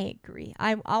 I agree.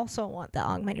 I also want the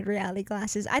augmented reality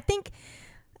glasses. I think.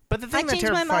 But the thing that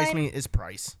changed my terrifies mind. me is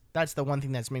price. That's the one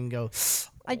thing that's made me go.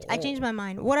 I changed my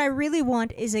mind. What I really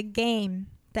want is a game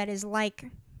that is like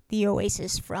the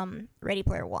Oasis from Ready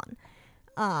Player One.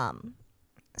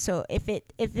 So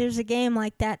if there's a game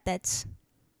like that that's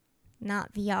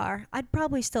not VR, I'd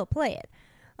probably still play it.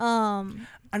 And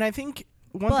I think.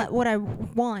 What I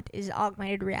want is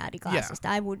augmented reality glasses.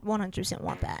 Yeah. I would 100%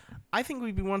 want that. I think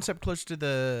we'd be one step closer to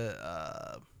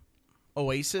the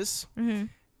Oasis. Mm-hmm.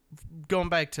 Going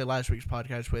back to last week's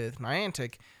podcast with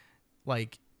Niantic,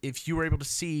 like if you were able to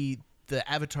see the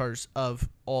avatars of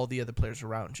all the other players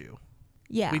around you,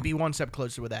 Yeah. we'd be one step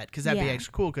closer with that, because that'd be Yeah.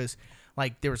 extra cool. Because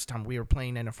like there was a time we were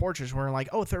playing in a fortress where we're like,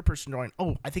 oh, third person join.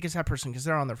 Oh, I think it's that person because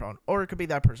they're on their phone, or it could be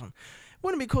that person.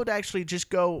 Wouldn't it be cool to actually just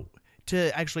go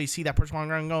to actually see that person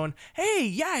walking around going, hey,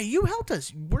 yeah, you helped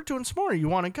us. We're doing some more. You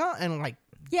want to go? And like,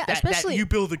 Yeah, that especially you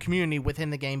build the community within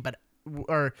the game,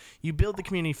 or you build the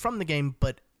community from the game,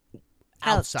 but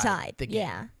outside the game.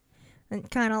 Yeah. And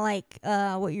kind of like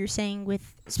what you're saying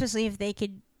with, especially if they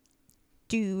could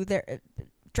do their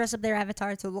dress up their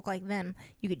avatar to look like them,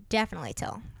 you could definitely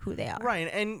tell who they are. Right,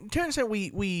 and to an extent,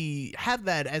 we have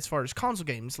that as far as console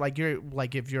games. Like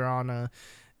if you're on a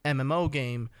MMO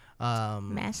game,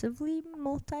 Massively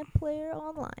multiplayer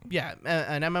online. yeah,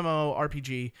 an MMO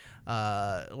RPG.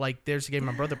 Like there's a game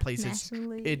my brother plays.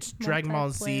 Massively It's Dragon Ball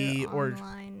Z multiplayer or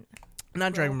online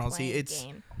not Dragon Ball Z. role-playing It's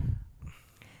game.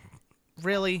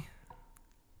 really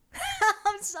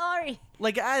I'm sorry.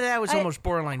 like that was almost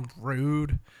borderline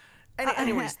rude.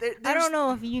 Anyways, I don't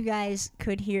know if you guys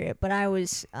could hear it, but I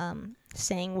was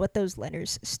saying what those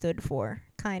letters stood for,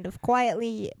 kind of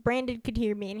quietly. Brandon could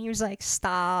hear me, and he was like,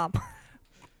 "Stop."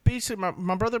 Basically,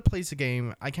 my brother plays a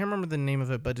game. I can't remember the name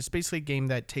of it, but it's basically a game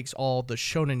that takes all the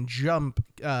Shonen Jump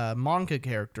manga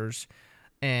characters,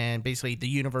 and basically the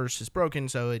universe is broken.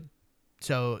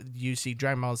 So you see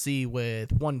Dragon Ball Z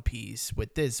with One Piece,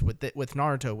 with this, with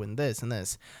Naruto, and this and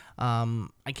this. I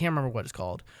can't remember what it's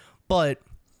called, but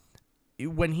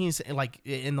when he's like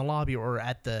in the lobby or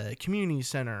at the community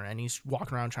center and he's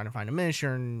walking around trying to find a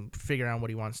mission and figure out what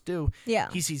he wants to do,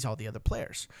 Yeah. he sees all the other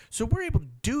players. So we're able to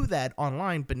do that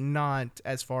online, but not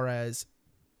as far as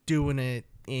doing it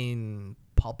in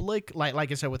public.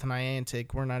 Like I said with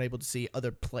Niantic, we're not able to see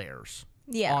other players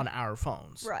Yeah. on our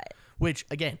phones. Right. Which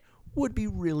again would be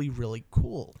really, really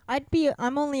cool.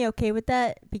 I'm only okay with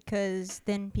that because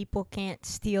then people can't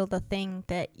steal the thing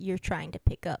that you're trying to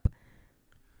pick up.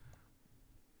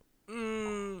 How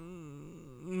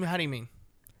do you mean?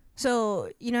 So,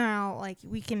 you know how like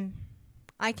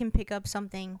I can pick up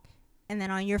something and then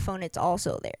on your phone it's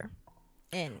also there.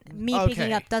 And me picking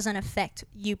Okay. up doesn't affect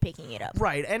you picking it up.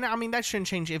 Right, and I mean that shouldn't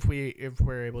change if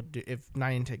we're able to if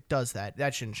Niantic does that.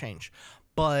 That shouldn't change.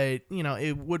 But, you know,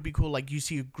 it would be cool, like, you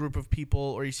see a group of people,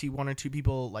 or you see one or two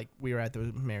people, like, we were at the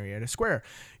Marietta Square.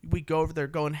 We go over there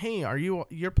going, hey,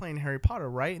 you're playing Harry Potter,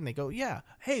 right? And they go, yeah.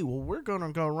 Hey, well, we're going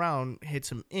to go around, hit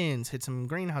some inns, hit some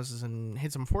greenhouses, and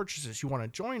hit some fortresses. You want to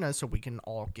join us so we can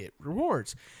all get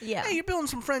rewards? Yeah. Hey, you're building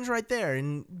some friends right there.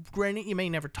 And granted, you may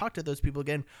never talk to those people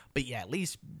again, but, yeah, at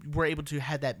least we're able to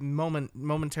have that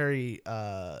momentary,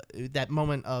 that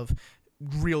moment of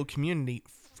real community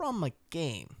from a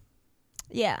game.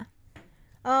 Yeah.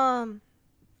 I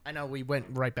know we went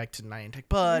right back to Niantic,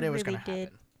 but We it was really going to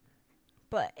happen.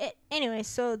 But anyway,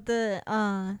 so the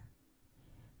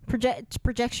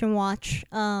projection watch.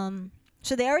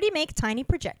 So they already make tiny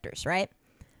projectors, right?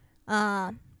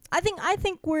 I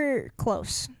think we're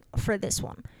close for this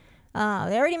one. They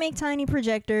already make tiny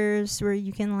projectors where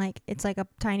you can like it's like a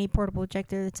tiny portable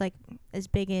projector that's like as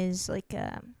big as like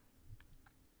I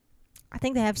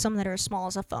think they have some that are as small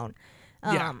as a phone.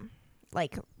 Yeah.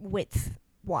 Like width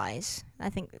wise, I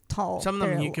think tall. Some of them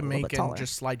they're you a can little make bit and taller.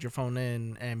 just slide your phone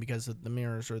in, and because of the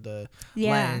mirrors or the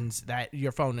Yeah. lens, that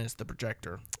your phone is the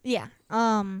projector. Yeah.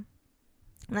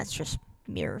 That's just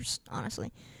mirrors,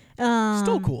 honestly.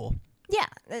 Still cool. Yeah.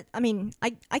 I mean,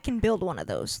 I can build one of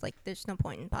those. Like, there's no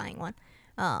point in buying one.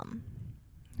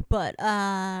 But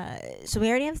so we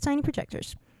already have the tiny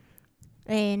projectors,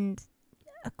 and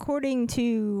according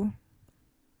to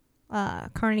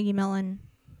Carnegie Mellon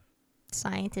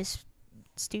scientists,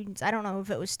 students, I don't know if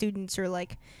it was students or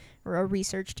a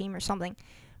research team or something,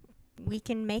 we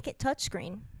can make it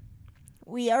touchscreen.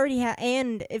 We already have,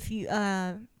 and if you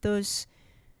those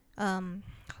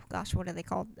what are they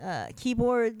called?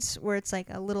 Keyboards, where it's like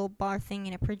a little bar thing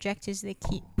and it projects the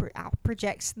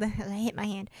projects the I hit my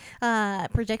hand.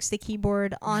 Projects the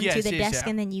keyboard onto the desk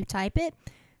and then you type it.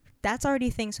 That's already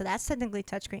a thing, so that's technically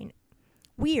touchscreen.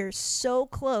 We are so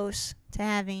close to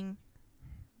having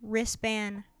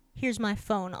wristband. Here's my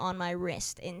phone on my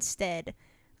wrist instead,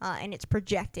 and it's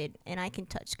projected, and I can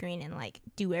touchscreen and like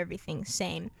do everything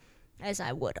same as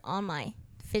I would on my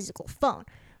physical phone.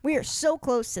 We are so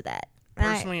close to that.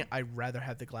 Personally, I'd rather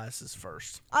have the glasses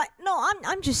first.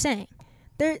 I'm just saying.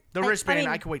 The wristband,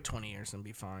 I could wait 20 years and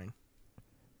be fine.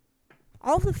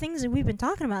 All the things that we've been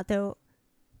talking about, though,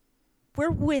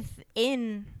 we're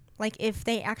within, like, if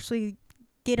they actually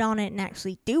get on it and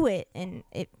actually do it, and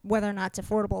whether or not it's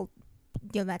affordable,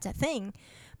 that's a thing.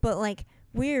 But, like,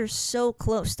 we're so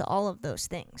close to all of those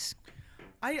things.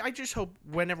 I just hope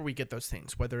whenever we get those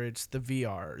things, whether it's the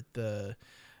VR, the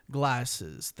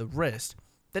glasses, the wrist,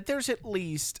 that there's at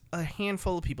least a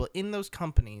handful of people in those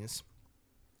companies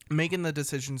making the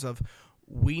decisions of,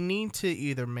 we need to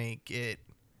either make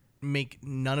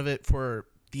none of it for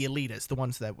the elitists, the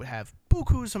ones that would have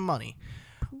bukus of money,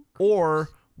 or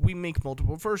we make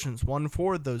multiple versions, one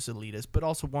for those elitists, but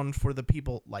also one for the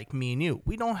people like me and you.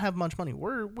 We don't have much money.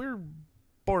 We're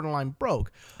borderline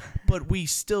broke, but we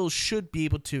still should be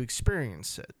able to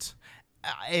experience it.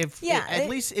 At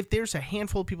least if there's a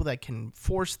handful of people that can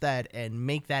force that and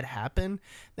make that happen,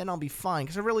 then I'll be fine.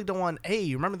 Because I really don't want. Hey,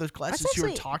 you remember those glasses you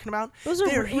were talking about? Those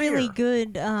are really here.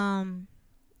 good.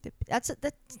 That's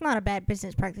not a bad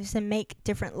business practice to make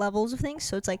different levels of things.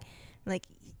 So it's like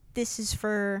this is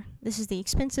the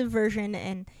expensive version,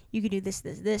 and you can do this,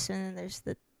 and then there's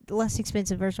the less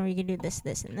expensive version where you can do this,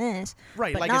 and this.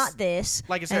 Right, but not this.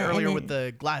 Like I said earlier with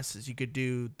the glasses, you could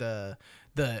do the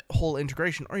whole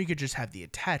integration, or you could just have the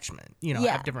attachment.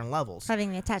 Have different levels.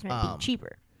 Having the attachment be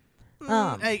cheaper.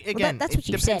 Again, that's what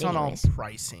you said. Depends on all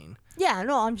pricing. Yeah,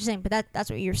 no, I'm just saying, but that's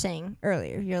what you were saying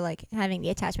earlier. You're like having the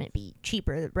attachment be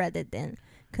cheaper rather than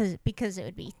because it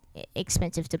would be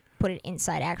expensive to put it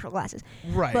inside actual glasses.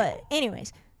 Right. But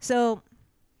anyways, so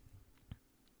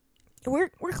we're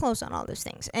close on all those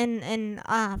things, and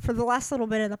for the last little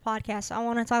bit of the podcast, I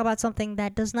want to talk about something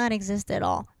that does not exist at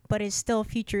all, but is still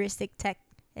futuristic tech.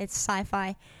 It's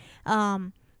sci-fi,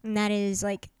 and that is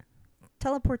like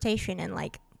teleportation and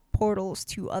like portals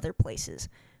to other places.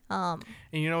 And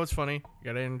you know what's funny? I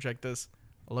gotta interject this.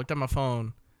 I looked at my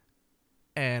phone,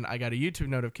 and I got a YouTube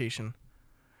notification.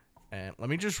 And let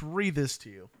me just read this to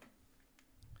you.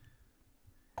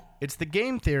 It's the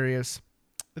game theorist,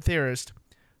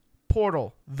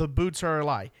 Portal, the boots are a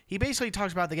lie. He basically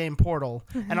talks about the game Portal,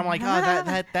 and I'm like,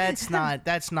 that's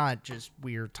not just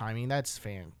weird timing. That's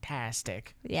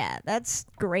fantastic. Yeah, that's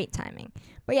great timing.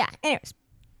 But yeah, anyways,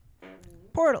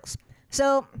 portals.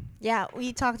 So yeah,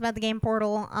 we talked about the game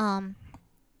Portal on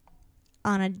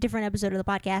a different episode of the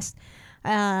podcast.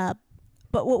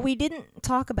 But what we didn't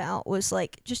talk about was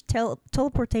like just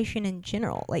teleportation in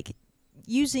general, like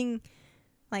using,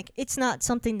 like it's not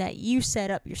something that you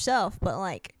set up yourself, but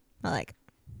like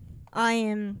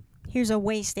here's a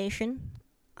way station,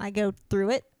 I go through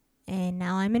it, and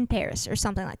now I'm in Paris or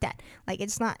something like that. Like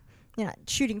it's not,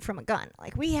 shooting from a gun.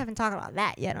 Like we haven't talked about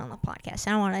that yet on the podcast.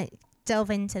 I want to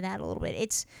delve into that a little bit.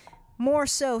 It's more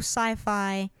so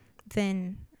sci-fi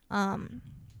than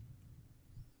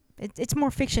it's more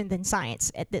fiction than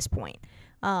science at this point.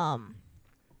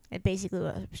 It's basically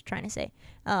what I was trying to say.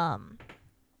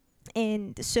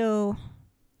 And so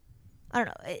I don't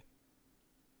know.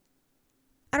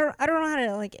 I don't know how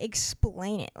to like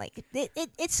explain it. Like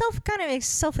it's kind of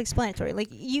self-explanatory.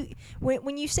 Like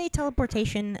when you say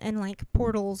teleportation and like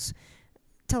portals,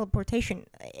 teleportation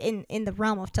in the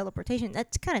realm of teleportation,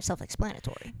 that's kind of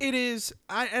self-explanatory. It is.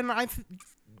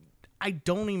 I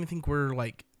don't even think we're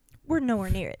nowhere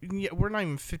near it. Yeah, we're not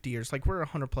even 50 years. Like we're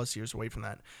 100+ years away from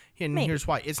that. And Maybe. Here's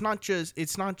why. It's not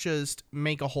just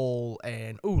make a hole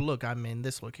and look, I'm in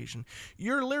this location.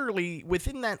 You're literally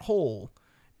within that hole.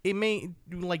 It may,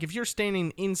 like, if you're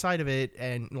standing inside of it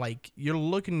and like you're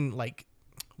looking, like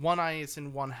one eye is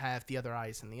in one half, the other eye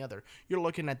is in the other. You're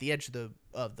looking at the edge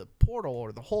of the portal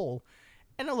or the hole,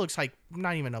 and it looks like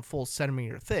not even a full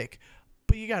centimeter thick.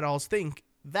 But you gotta also think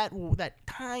that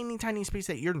tiny space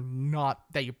that you're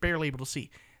barely able to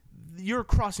see, you're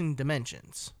crossing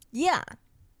dimensions. Yeah.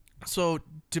 So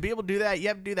to be able to do that, you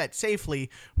have to do that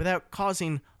safely without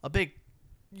causing a big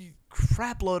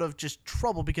crap load of just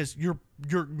trouble, because you're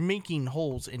making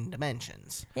holes in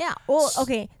dimensions. Yeah. Well,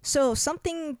 okay. So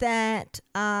something that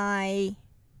I'm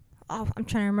trying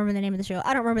to remember the name of the show.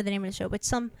 I don't remember the name of the show, but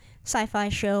some sci-fi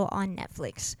show on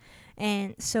Netflix.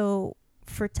 And so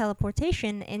for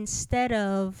teleportation, instead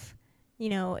of,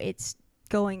 it's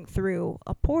going through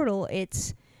a portal,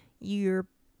 it's your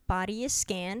body is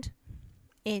scanned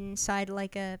inside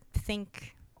like a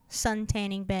sun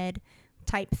tanning bed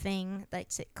type thing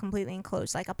that's completely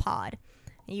enclosed, like a pod.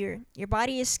 Your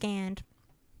body is scanned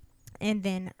and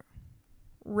then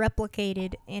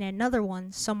replicated in another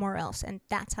one somewhere else, and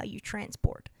that's how you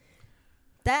transport.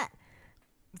 That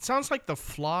it sounds like The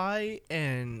Fly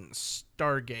and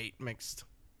Stargate mixed.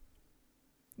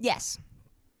 Yes.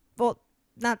 Well,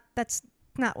 that's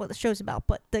not what the show's about,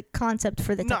 but the concept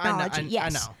for the technology. Yes. I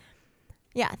know.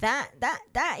 Yeah,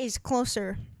 that is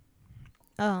closer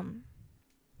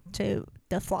to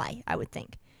The Fly, I would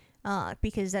think.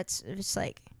 Because it's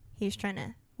like he's trying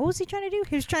to What was he trying to do?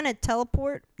 He was trying to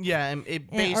teleport. Yeah, and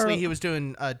he was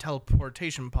doing a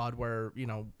teleportation pod where,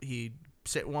 he'd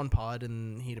sit in one pod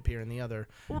and he'd appear in the other.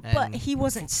 But he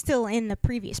wasn't still in the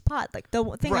previous pod. Like, the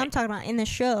thing I'm Right. talking about in the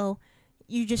show,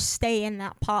 you just stay in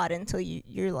that pod until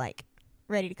you're, like,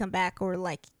 ready to come back, or,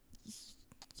 like,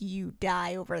 you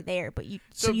die over there, but you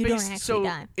don't actually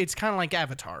die. It's kind of like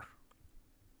Avatar.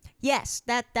 Yes,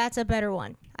 that's a better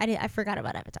one. I forgot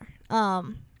about Avatar.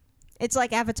 It's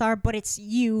like Avatar, but it's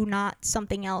you, not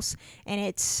something else, and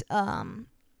it's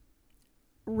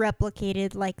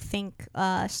replicated like think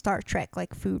Star Trek,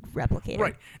 like food replicated.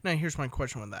 Right. Now here's my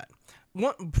question with that.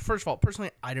 First of all,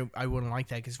 personally, I wouldn't like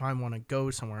that, because if I want to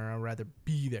go somewhere, I'd rather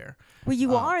be there. Well,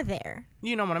 you are there.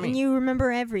 You know what I mean? And you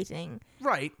remember everything.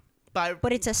 Right.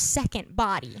 But it's a second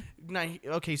body. Now,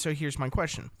 okay, so here's my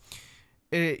question.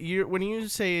 When you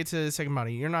say it's a second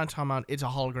body, you're not talking about it's a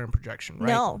hologram projection, right?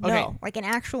 No, like an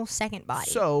actual second body.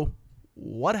 So,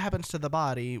 what happens to the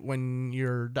body when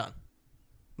you're done?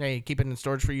 They keep it in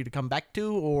storage for you to come back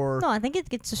to, or No, I think it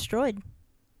gets destroyed.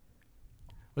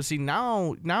 Well, see,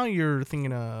 now you're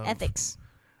thinking of Ethics.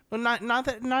 Well,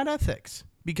 not ethics,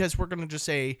 because we're gonna just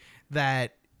say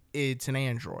that it's an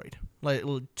android, like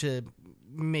to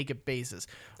make a basis.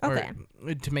 Okay.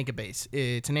 Or to make a base,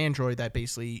 it's an android that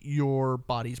basically your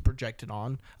body's projected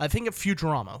on. I think of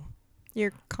Futurama.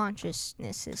 Your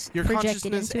consciousness is Your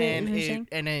projected consciousness, into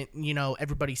and it.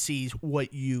 everybody sees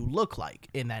what you look like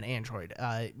in that android.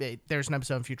 There's an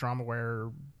episode of Futurama where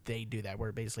they do that,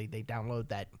 where basically they download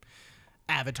that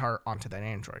avatar onto that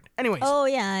android. Anyways. Oh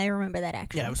yeah, I remember that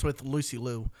actually. Yeah, it was with Lucy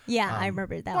Liu. Yeah, I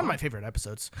remember that one of my favorite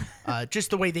episodes.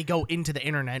 Just the way they go into the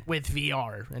internet with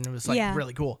VR, and it was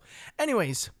really cool.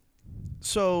 Anyways,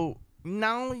 so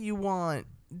now you've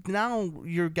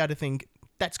got to think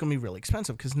that's going to be really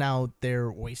expensive, because now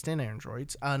they're wasting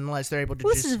androids unless they're able to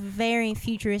This is very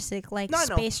futuristic, like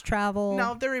space travel.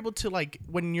 Now they're able to, like,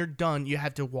 when you're done, you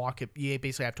have to walk it. You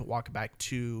basically have to walk it back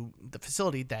to the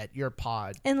facility that your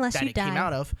pod Unless that you it came die.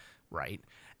 out of, right?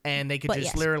 And they could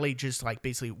literally just like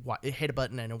basically hit a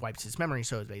button and it wipes his memory,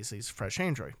 so it's basically a fresh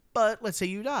android. But let's say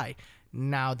you die.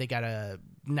 Now they gotta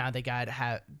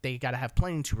have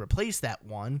planning to replace that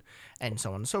one, and so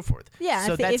on and so forth. Yeah,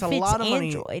 so if that's a lot of money.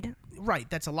 Android. Right,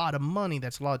 that's a lot of money.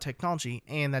 That's a lot of technology,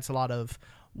 and that's a lot of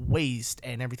waste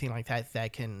and everything like that.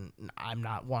 That can I'm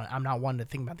not one to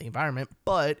think about the environment,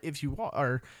 but if you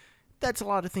are, that's a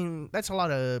lot of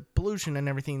pollution and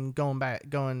everything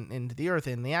going into the earth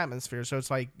and the atmosphere. So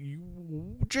it's like,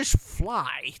 you just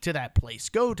fly to that place,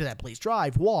 go to that place,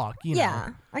 drive, walk.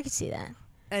 Yeah, I could see that.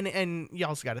 And you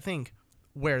also got to think,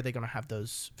 where are they going to have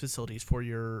those facilities for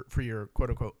your quote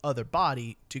unquote other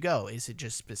body to go? Is it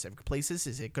just specific places?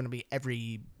 Is it going to be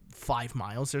every 5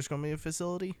 miles there's going to be a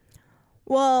facility?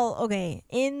 Well, okay,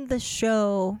 in the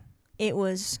show it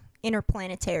was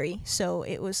interplanetary, so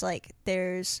it was like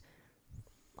there's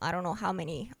I don't know how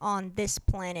many on this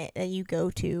planet that you go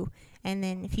to, and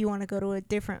then if you want to go to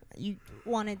you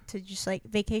wanted to just like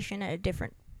vacation at a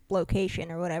different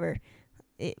location or whatever,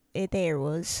 there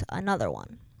was another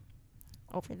one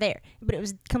over there, but it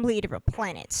was completely different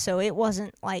planets, so it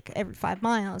wasn't like every 5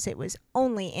 miles. It was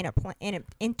only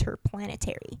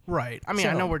interplanetary. Right. I mean,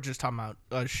 I know we're just talking about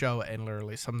a show and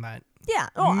literally some that Yeah.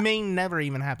 may never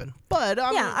even happen. But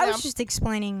I was just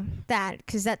explaining that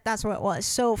because that's what it was.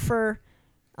 So for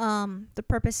the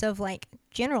purpose of like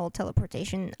general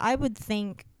teleportation, I would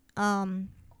think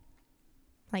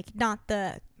like not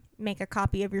the make a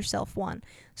copy of yourself one.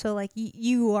 So like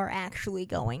you are actually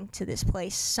going to this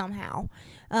place somehow.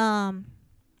 I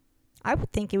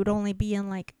would think it would only be in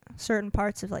like certain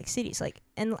parts of like cities, like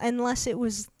unless it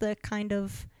was the kind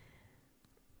of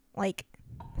like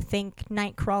think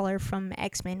Nightcrawler from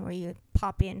X-Men where you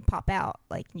pop in, pop out,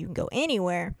 like you can go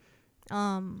anywhere.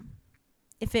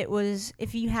 If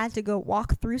you had to go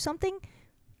walk through something,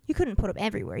 you couldn't put them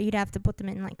everywhere. You'd have to put them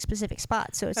in like specific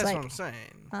spots. So it's that's like what I'm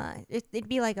saying. It'd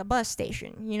be like a bus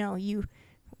station. You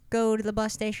go to the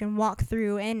bus station, walk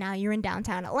through, and now you're in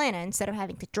downtown Atlanta instead of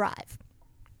having to drive.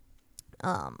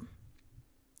 Or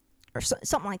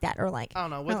something like that, or like I don't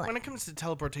know. When it comes to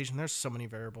teleportation, there's so many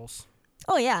variables.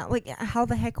 Oh yeah, like how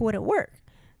the heck would it work?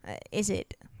 Is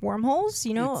it wormholes?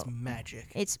 It's magic.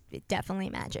 It's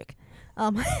definitely magic.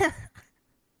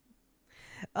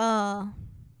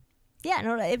 Yeah,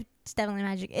 no, it's definitely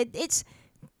magic. It's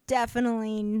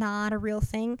definitely not a real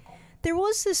thing. There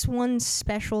was this one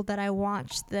special that I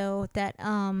watched though that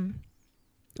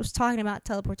was talking about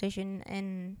teleportation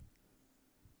and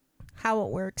how it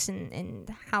works and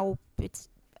how it's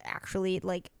actually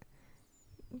like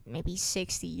maybe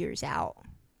 60 years out.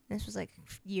 This was like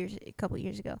a couple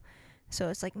years ago. So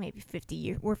it's like maybe 50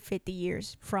 years. We're 50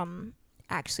 years from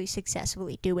actually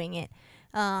successfully doing it.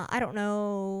 I don't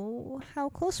know how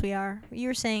close we are. You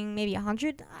were saying maybe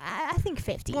 100? I think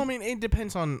 50. Well, I mean, it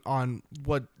depends on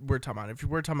what we're talking about. If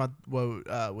we're talking about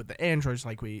with the androids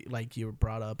like you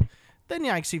brought up, then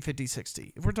yeah, I can see 50,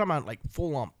 60. If we're talking about like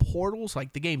full on portals,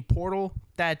 like the game Portal,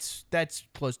 that's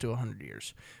close to 100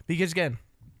 years. Because again,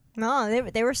 No,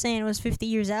 they were saying it was 50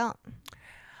 years out.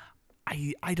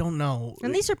 I don't know.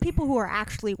 And these are people who are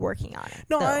actually working on it.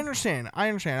 No, though. I understand.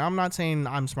 I'm not saying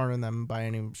I'm smarter than them by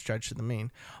any stretch of the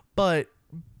mean, but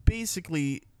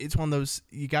basically, it's one of those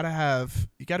you gotta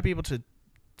be able to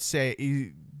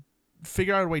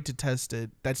figure out a way to test it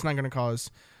that's not gonna cause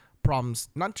problems,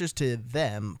 not just to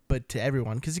them but to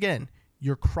everyone. Because again,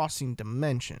 you're crossing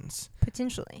dimensions.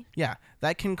 Potentially. Yeah,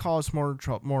 that can cause more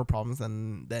problems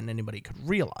than anybody could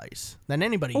realize. Than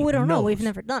anybody. Well, we don't know. knows. We've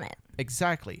never done it.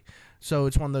 Exactly. So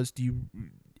it's one of those.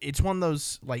 It's one of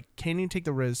those like, can you take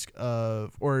the risk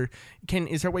of, or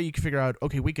is there a way you can figure out?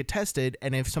 Okay, we could test it,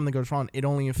 and if something goes wrong, it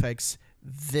only affects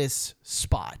this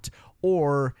spot.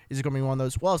 Or is it going to be one of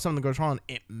those? Well, if something goes wrong,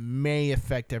 it may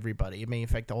affect everybody. It may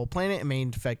affect the whole planet. It may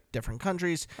affect different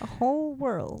countries. The whole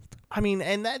world. I mean,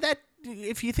 and that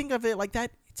if you think of it like that,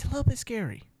 it's a little bit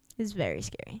scary. It's very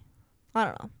scary. I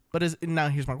don't know. But now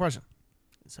here's my question: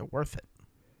 is it worth it?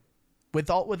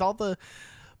 With all the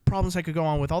problems that could go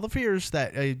on, with all the fears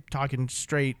that talking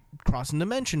straight crossing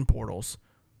dimension portals,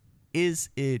 is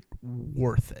it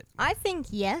worth it? I think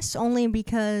yes, only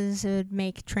because it would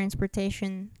make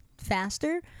transportation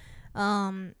faster,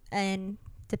 and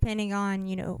depending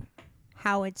on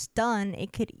how it's done,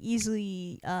 it could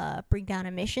easily bring down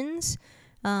emissions.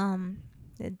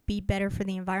 It'd be better for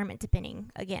the environment,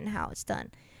 depending again how it's done.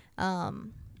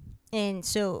 And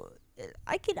so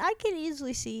I could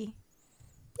easily see,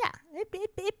 yeah, it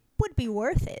would be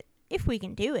worth it if we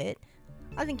can do it.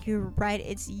 I think you're right.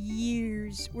 It's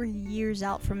years. We're years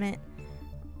out from it.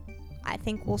 I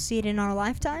think we'll see it in our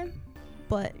lifetime,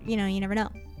 but you never know.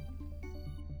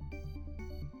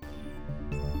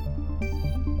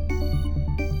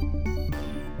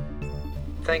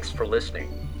 Thanks for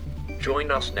listening.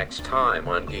 Join us next time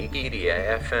on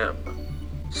Geekedia FM.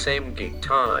 Same geek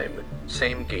time,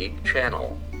 same geek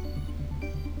channel.